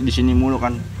di sini mulu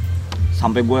kan,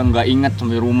 sampai gue nggak ingat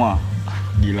sampai rumah.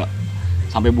 Gila,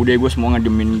 sampai bude gue semua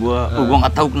ngediemin gue. Gue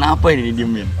nggak tahu kenapa ini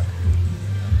didiemin.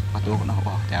 Atau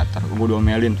kenapa teater, gue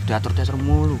diomelin teater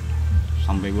mulu.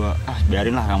 Sampai gue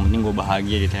biarin lah, yang penting gue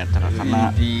bahagia di teater,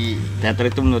 karena teater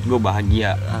itu menurut gue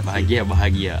bahagia. kan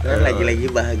lagi-lagi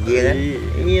bahagia kan.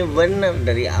 Iya benar,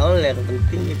 dari awal yang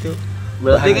penting itu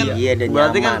Berarti kan bahagia dan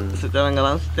berarti nyaman. kan secara nggak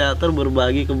langsung teater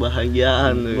berbagi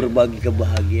kebahagiaan. Berbagi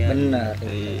kebahagiaan. Benar.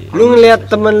 Lu ngeliat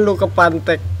temen lu ke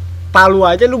pantek Palu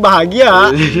aja lu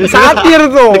bahagia.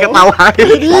 Satir tuh. Diketawain.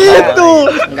 Gitu.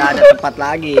 Nggak ada tempat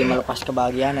lagi melepas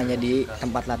kebahagiaan hanya di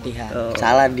tempat latihan.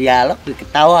 Salah dialog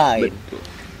diketawain.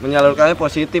 Menyalurkannya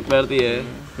positif berarti ya.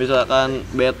 Misalkan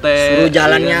bete Suruh iya.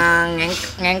 jalannya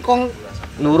ngengkong,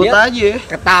 nurut dia aja.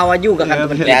 ketawa juga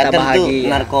kan temen kita Teater tuh bahagia.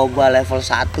 narkoba level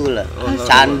 1 lah.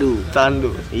 Candu. Candu.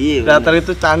 Iya. Teater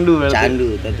itu candu berarti. Candu,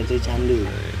 teater itu candu.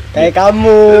 Kayak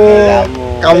kamu. Kamu.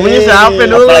 Kamunya siapa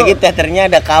dulu? Apalagi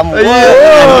teaternya ada kamu. Iya.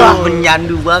 Wah,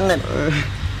 menyandu banget.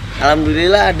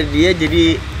 Alhamdulillah ada dia,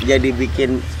 jadi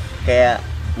bikin kayak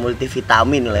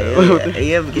multivitamin lah ya.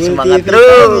 Iya, bikin semangat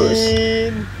terus.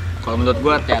 Kalau menurut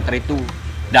gue teater itu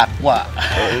dakwah.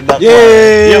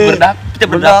 Yeay. Iya kita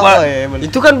berdakwah. ya, bener.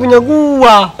 Itu kan punya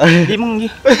gua. Emang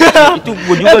itu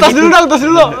gue juga Tas gitu. dulu dong, tas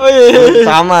dulu. Oh, iya.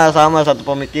 Sama satu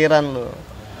pemikiran lu.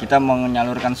 Kita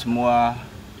menyalurkan semua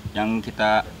yang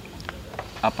kita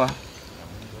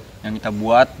yang kita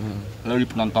buat lalu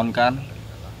dipenontonkan,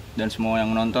 dan semua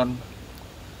yang menonton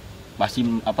pasti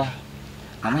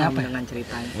namanya apa ya? Dengan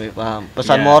ceritanya. Wih, paham.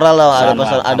 Pesan Iya, moral lah, ada sama,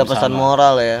 pesan sama-sama.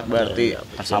 moral ya. Berarti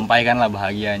Tersampaikan lah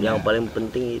bahagianya. Yang paling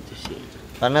penting itu sih.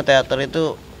 karena teater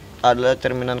itu adalah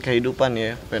cerminan kehidupan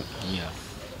ya, Pen. Iya.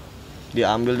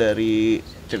 Diambil dari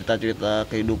cerita-cerita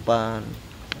kehidupan.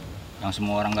 Yang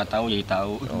semua orang nggak tahu jadi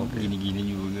tahu. Gini-gini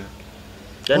juga.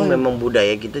 Kan memang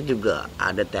budaya kita juga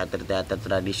ada teater-teater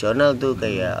tradisional tuh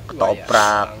kayak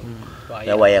ketoprak,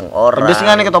 ya wayang orang. Pedes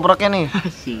nggak nih ketopraknya nih?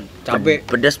 Cabe.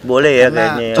 Pedes boleh ya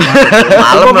Karena- kayaknya.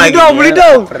 Malam lagi. beli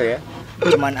dong. Lapar ya.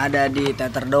 Cuman ada di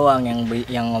teater doang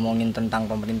yang ngomongin tentang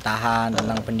pemerintahan,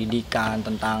 tentang pendidikan,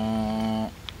 tentang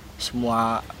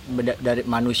semua dari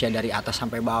manusia dari atas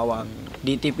sampai bawah.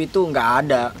 Di TV itu nggak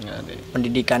ada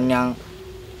pendidikan yang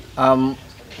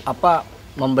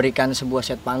memberikan sebuah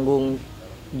set panggung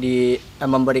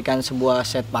memberikan sebuah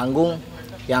set panggung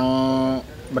yang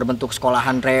berbentuk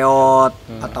sekolahan reot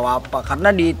atau apa,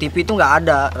 karena di TV itu nggak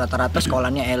ada, rata-rata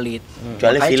sekolahnya elit.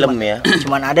 Kecuali Makanya film ya.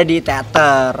 cuman ada di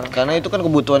teater. Karena itu kan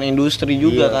kebutuhan industri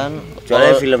juga kan.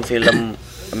 Kecuali film-film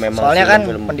memang Soalnya kan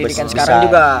film-film pendidikan besar. sekarang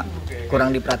juga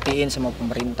kurang diperhatiin sama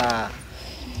pemerintah.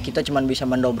 Kita cuman bisa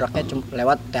mendobraknya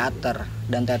lewat teater,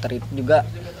 dan teater itu juga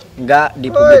nggak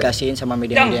dipublikasiin sama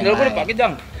media-media yang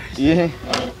lain. Iya.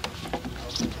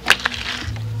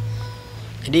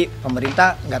 Jadi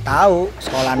pemerintah nggak tahu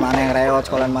sekolahan mana yang reot,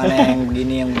 sekolahan mana yang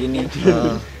begini.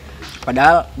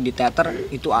 Padahal di teater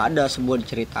itu ada sebuah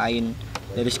diceritain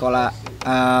dari sekolah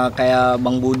kayak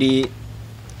Bang Budi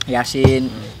Yasin,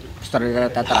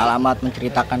 sutradara teater Alamat,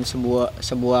 menceritakan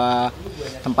sebuah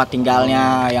tempat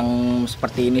tinggalnya yang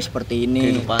seperti ini.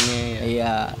 Kehidupannya ya.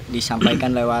 Iya,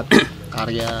 disampaikan lewat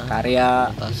karya.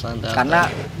 Atasan teater. Karena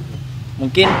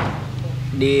mungkin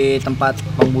di tempat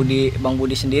Bang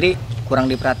Budi sendiri kurang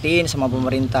diperhatiin sama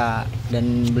pemerintah,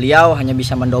 dan beliau hanya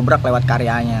bisa mendobrak lewat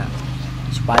karyanya.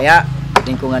 supaya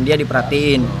lingkungan dia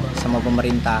diperhatiin sama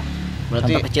pemerintah.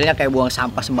 Berarti- Contoh kecilnya kayak buang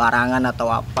sampah sembarangan atau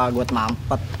apa, got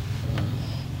mampet.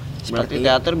 Berarti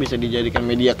teater bisa dijadikan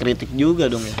media kritik juga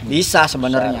dong ya. Bisa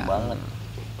sebenarnya.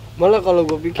 Malah kalau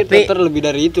gue pikir Tapi- teater lebih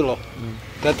dari itu loh.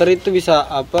 Teater itu bisa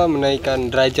menaikkan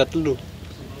derajat lu.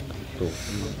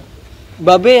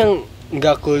 Babe yang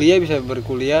nggak kuliah bisa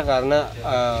berkuliah karena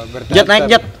berteater. Jet naik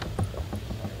jet.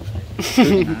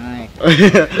 Naik.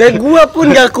 Dan gua pun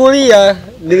nggak kuliah,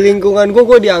 di lingkungan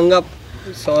gua dianggap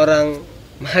seorang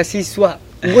mahasiswa.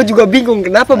 Gua juga bingung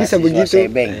kenapa bisa begitu.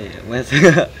 Sebeng.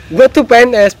 Gua tuh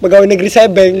PNS, pegawai negeri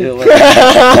Sebeng.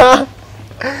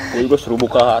 Gue juga suruh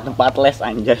buka tempat les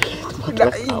anjay.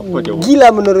 Gila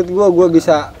menurut gua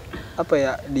bisa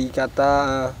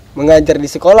dikata mengajar di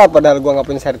sekolah padahal gua nggak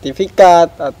punya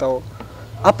sertifikat atau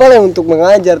apalah untuk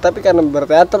mengajar, tapi karena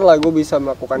berteater lah gua bisa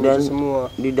melakukan Dan itu semua.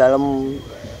 di dalam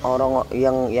orang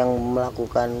yang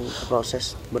melakukan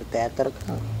proses berteater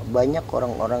kan banyak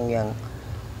orang-orang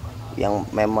yang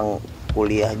memang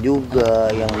kuliah juga,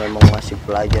 yang memang masih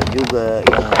pelajar juga,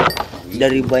 yang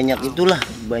dari banyak itulah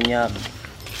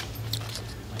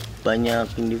banyak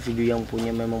individu yang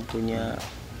memang punya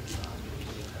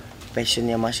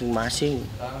passionnya masing-masing.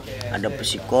 Ada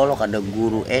psikolog, ada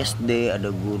guru SD, ada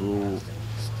guru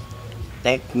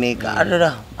teknik, ada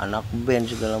dah anak band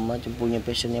segala macam punya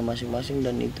passionnya masing-masing,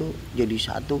 dan itu jadi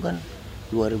satu kan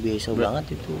luar biasa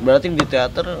banget itu. Berarti di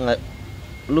teater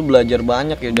lu belajar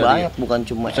banyak ya dari Banyak, bukan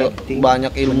cuma acting.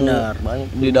 banyak ilmu Bener. Banyak.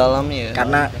 di dalamnya ya.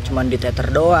 Karena cuman di teater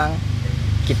doang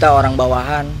kita orang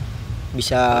bawahan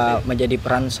bisa menjadi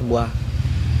peran sebuah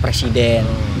presiden,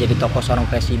 jadi tokoh seorang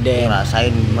presiden,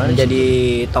 Ngerasain gimana sih? menjadi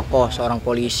tokoh seorang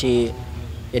polisi.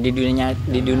 Ya di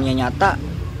dunia nyata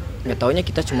nggak taunya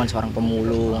kita cuman seorang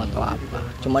pemulung atau apa.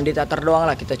 Cuman di teater doang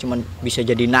lah kita cuman bisa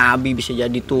jadi nabi, bisa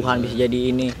jadi Tuhan, bisa jadi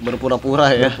ini.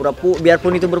 Berpura-pura ya.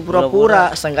 Biarpun itu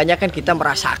berpura-pura, seenggaknya kan kita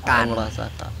merasakan.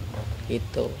 Merasakan.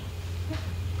 Itu.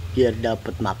 Biar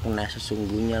dapat makna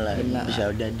sesungguhnya lah. Benar. Bisa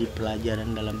udah di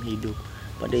pelajaran dalam hidup.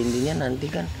 Pada intinya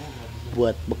nanti kan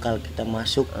buat bekal kita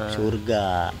masuk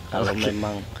surga. Kalau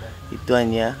memang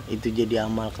itu jadi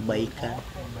amal kebaikan,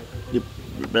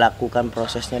 dilakukan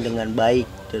prosesnya dengan baik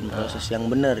dan proses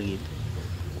yang benar gitu,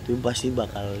 itu pasti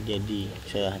bakal jadi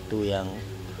sesuatu yang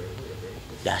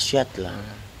dahsyat lah.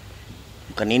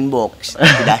 Bukan inbox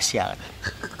tapi dahsyat.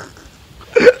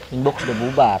 Inbox udah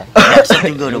bubar.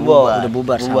 Dahsyat juga udah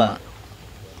bubar. Sama.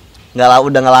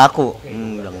 Udah nggak laku.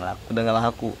 Udah ngelaku. Udah nggak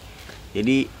laku.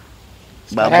 Jadi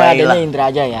Sekarang babai adanya lah. Indra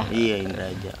aja ya. Iya, Indra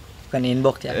aja. Bukan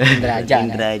inbox ya, Indra aja.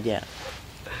 Indra aja.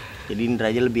 Jadi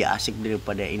Indra aja lebih asik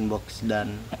daripada inbox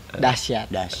dan Dahsyat.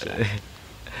 dahsyat.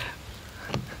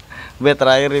 Bet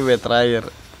terakhir.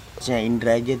 Maksudnya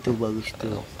Indra aja tuh bagus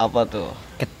tuh. Apa tuh?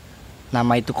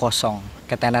 Nama itu kosong,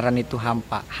 ketenaran itu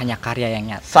hampa, hanya karya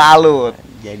yang nyata. Salut.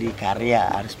 Jadi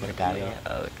karya, harus berkarya.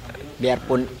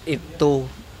 Biarpun itu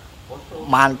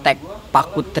mantek,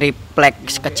 paku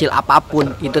triplek, sekecil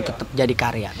apapun itu tetap jadi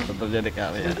karya. Tetap jadi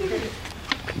karya.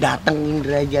 Datang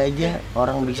Indra aja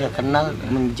orang bisa kenal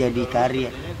menjadi karya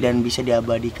dan bisa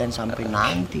diabadikan sampai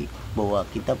nanti bahwa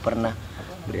kita pernah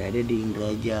berada di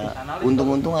Indra aja.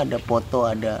 Untung-untung ada foto,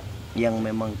 ada yang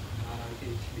memang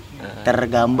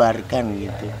tergambarkan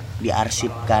gitu,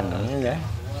 diarsipkan, ya kan?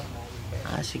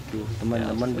 Asik tuh,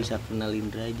 teman-teman bisa kenal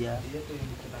Indra aja.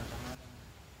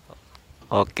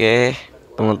 Oke,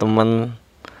 teman-teman,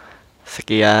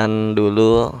 sekian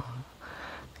dulu.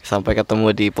 Sampai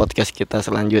ketemu di podcast kita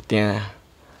selanjutnya.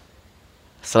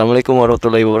 Assalamualaikum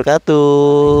warahmatullahi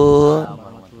wabarakatuh.